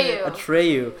something. Atreyu. Like that?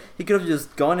 Atreyu. He could have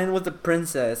just gone in with the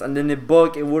princess, and in the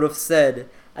book it would have said,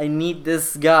 "I need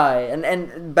this guy,"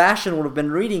 and Bastion would have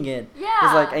been reading it. Yeah.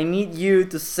 It's like, "I need you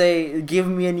to say, give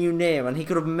me a new name," and he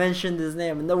could have mentioned his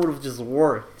name, and that would have just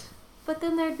worked. But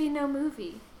then there'd be no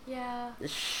movie. Yeah.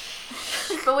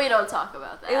 But we don't talk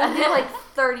about that. It would be like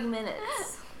 30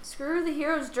 minutes. Screw the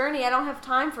hero's journey. I don't have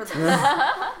time for this.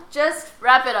 Just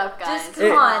wrap it up, guys. Just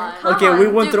come on. Come Okay, on. we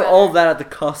went Do through better. all that at the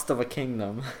cost of a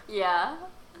kingdom. Yeah.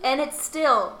 And it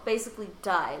still basically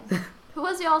died. Who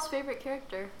was y'all's favorite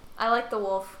character? I like the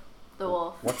wolf. The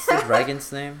wolf. What's the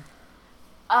dragon's name?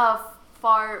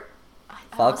 Falcor.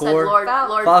 Falcor? Lord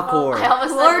Falcor. I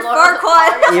almost Lord said Lord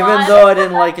Farquaad. Even though I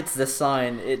didn't like its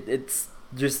design, it's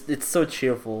so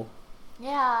cheerful.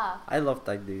 Yeah. I love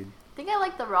that dude. I think I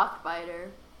like the rock biter.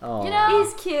 Oh. You know?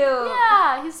 He's cute.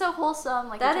 Yeah, he's so wholesome.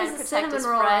 Like That he's is trying a to protect cinnamon his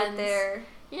roll friends. right there.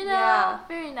 You know, Yeah.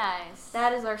 very nice.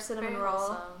 That is our cinnamon Very roll.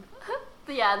 wholesome.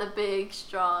 But yeah, the big,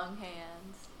 strong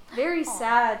hands. Very Aw.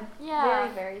 sad. Yeah. Very,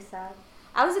 very sad.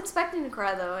 I was expecting to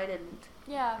cry, though. I didn't.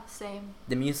 Yeah, same.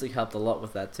 The music helped a lot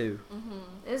with that too.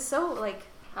 Mm-hmm. It was so, like,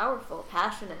 powerful,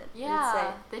 passionate.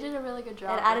 Yeah, they did a really good It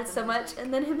job. added with so the much. music.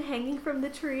 And then him hanging from the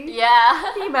tree. Yeah.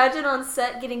 Can you imagine on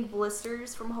set getting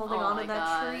blisters from holding Oh onto my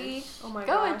that tree? gosh. Oh my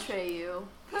Go gosh. Atreyu.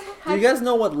 Do you guys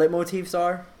know what leitmotifs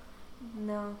are?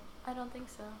 No. I don't think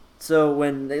so. So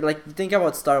when they, like, think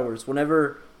about Star Wars,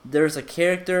 whenever there's a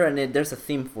character and there's a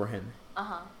theme for him.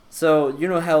 Uh-huh. So you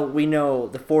know how we know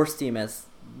the Force theme as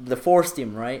the Force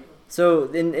theme, right? So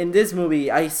in this movie,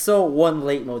 I saw one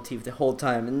leitmotif the whole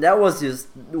time, and that was just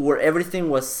where everything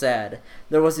was sad.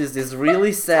 There was just this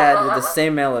really sad with the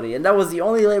same melody, and that was the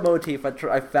only leitmotif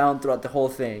I found throughout the whole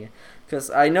thing. Because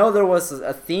I know there was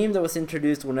a theme that was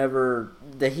introduced whenever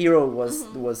the hero was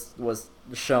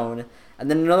shown, and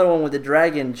then another one with the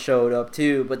dragon showed up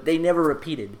too, but they never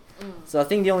repeated. So I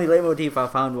think the only leitmotif I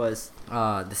found was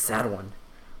the sad one.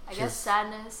 I guess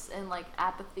sadness and like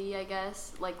apathy, I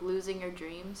guess. Like losing your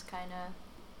dreams, kind of.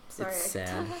 Sorry. It's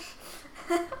sad.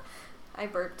 I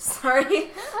burped.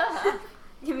 Sorry.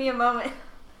 Give me a moment.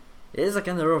 It is a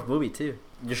kind of rough movie too.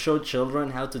 You show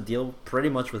children how to deal pretty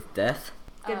much with death.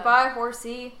 Goodbye,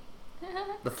 horsey.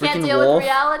 The Can't freaking deal wolf. with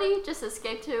reality, just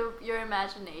escape to your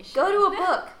imagination. Go to a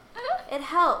book. It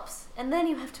helps. And then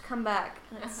you have to come back.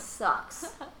 And it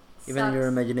sucks. Even in your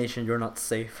Sucks. imagination, you're not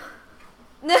safe.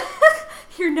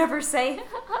 You're never safe.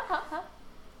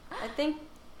 I think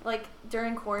like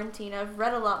during quarantine, I've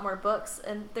read a lot more books,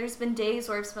 and there's been days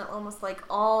where I've spent almost like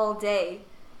all day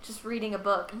just reading a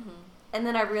book, and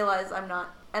then I realize I'm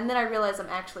not, and then I realize I'm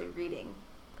actually reading,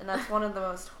 and that's one of the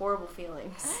most horrible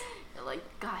feelings. You're like,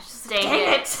 gosh,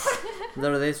 Dang it! The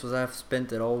other days was I've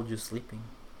spent it all just sleeping.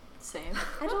 Same.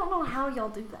 I don't know how y'all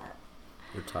do that.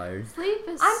 You're tired. Sleep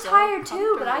is I'm so tired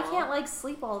too, but I comfortable. can't like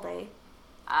sleep all day.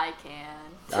 I can.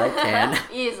 I can.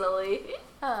 Easily.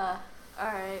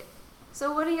 Alright.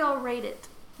 So what do y'all rate it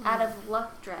out of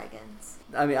Luck Dragons?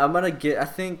 I mean, I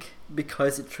think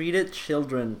because it treated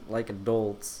children like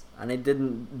adults and it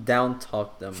didn't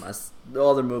down-talk them as the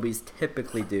other movies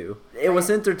typically do. It was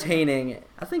entertaining.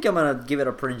 I think I'm gonna give it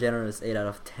a pretty generous 8 out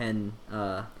of 10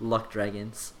 Luck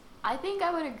Dragons. I think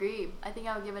I would agree. I think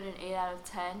I would give it an 8 out of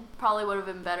 10. Probably would have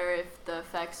been better if the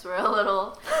effects were a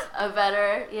little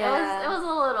better. Yeah. It was a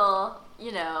little,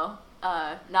 you know,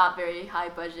 not very high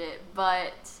budget,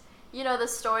 but you know, the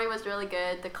story was really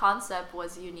good. The concept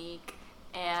was unique,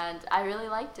 and I really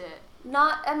liked it.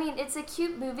 I mean, it's a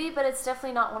cute movie, but it's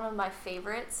definitely not one of my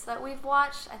favorites that we've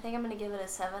watched. I think I'm going to give it a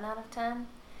 7 out of 10.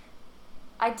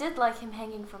 I did like him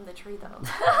hanging from the tree, though.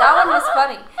 That one was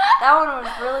funny. That one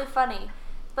was really funny.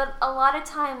 But a lot of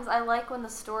times I like when the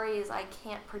story is I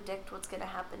can't predict what's going to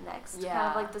happen next. Yeah. Kind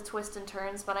of like the twists and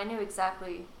turns, but I knew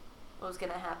exactly what was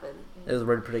going to happen. It was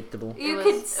very predictable. You It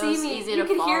could was see me. easy You to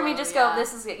could hear me follow, just yeah. go,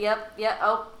 this is it. Yep,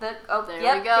 There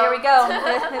yep, we go. there we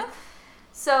go.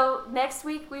 So next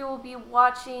week we will be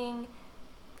watching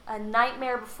A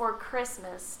Nightmare Before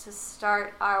Christmas to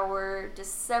start our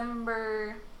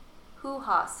December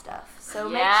hoo-ha stuff. So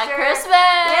make sure Christmas!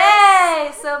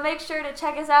 Yay! So make sure to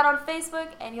check us out on Facebook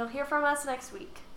and you'll hear from us next week.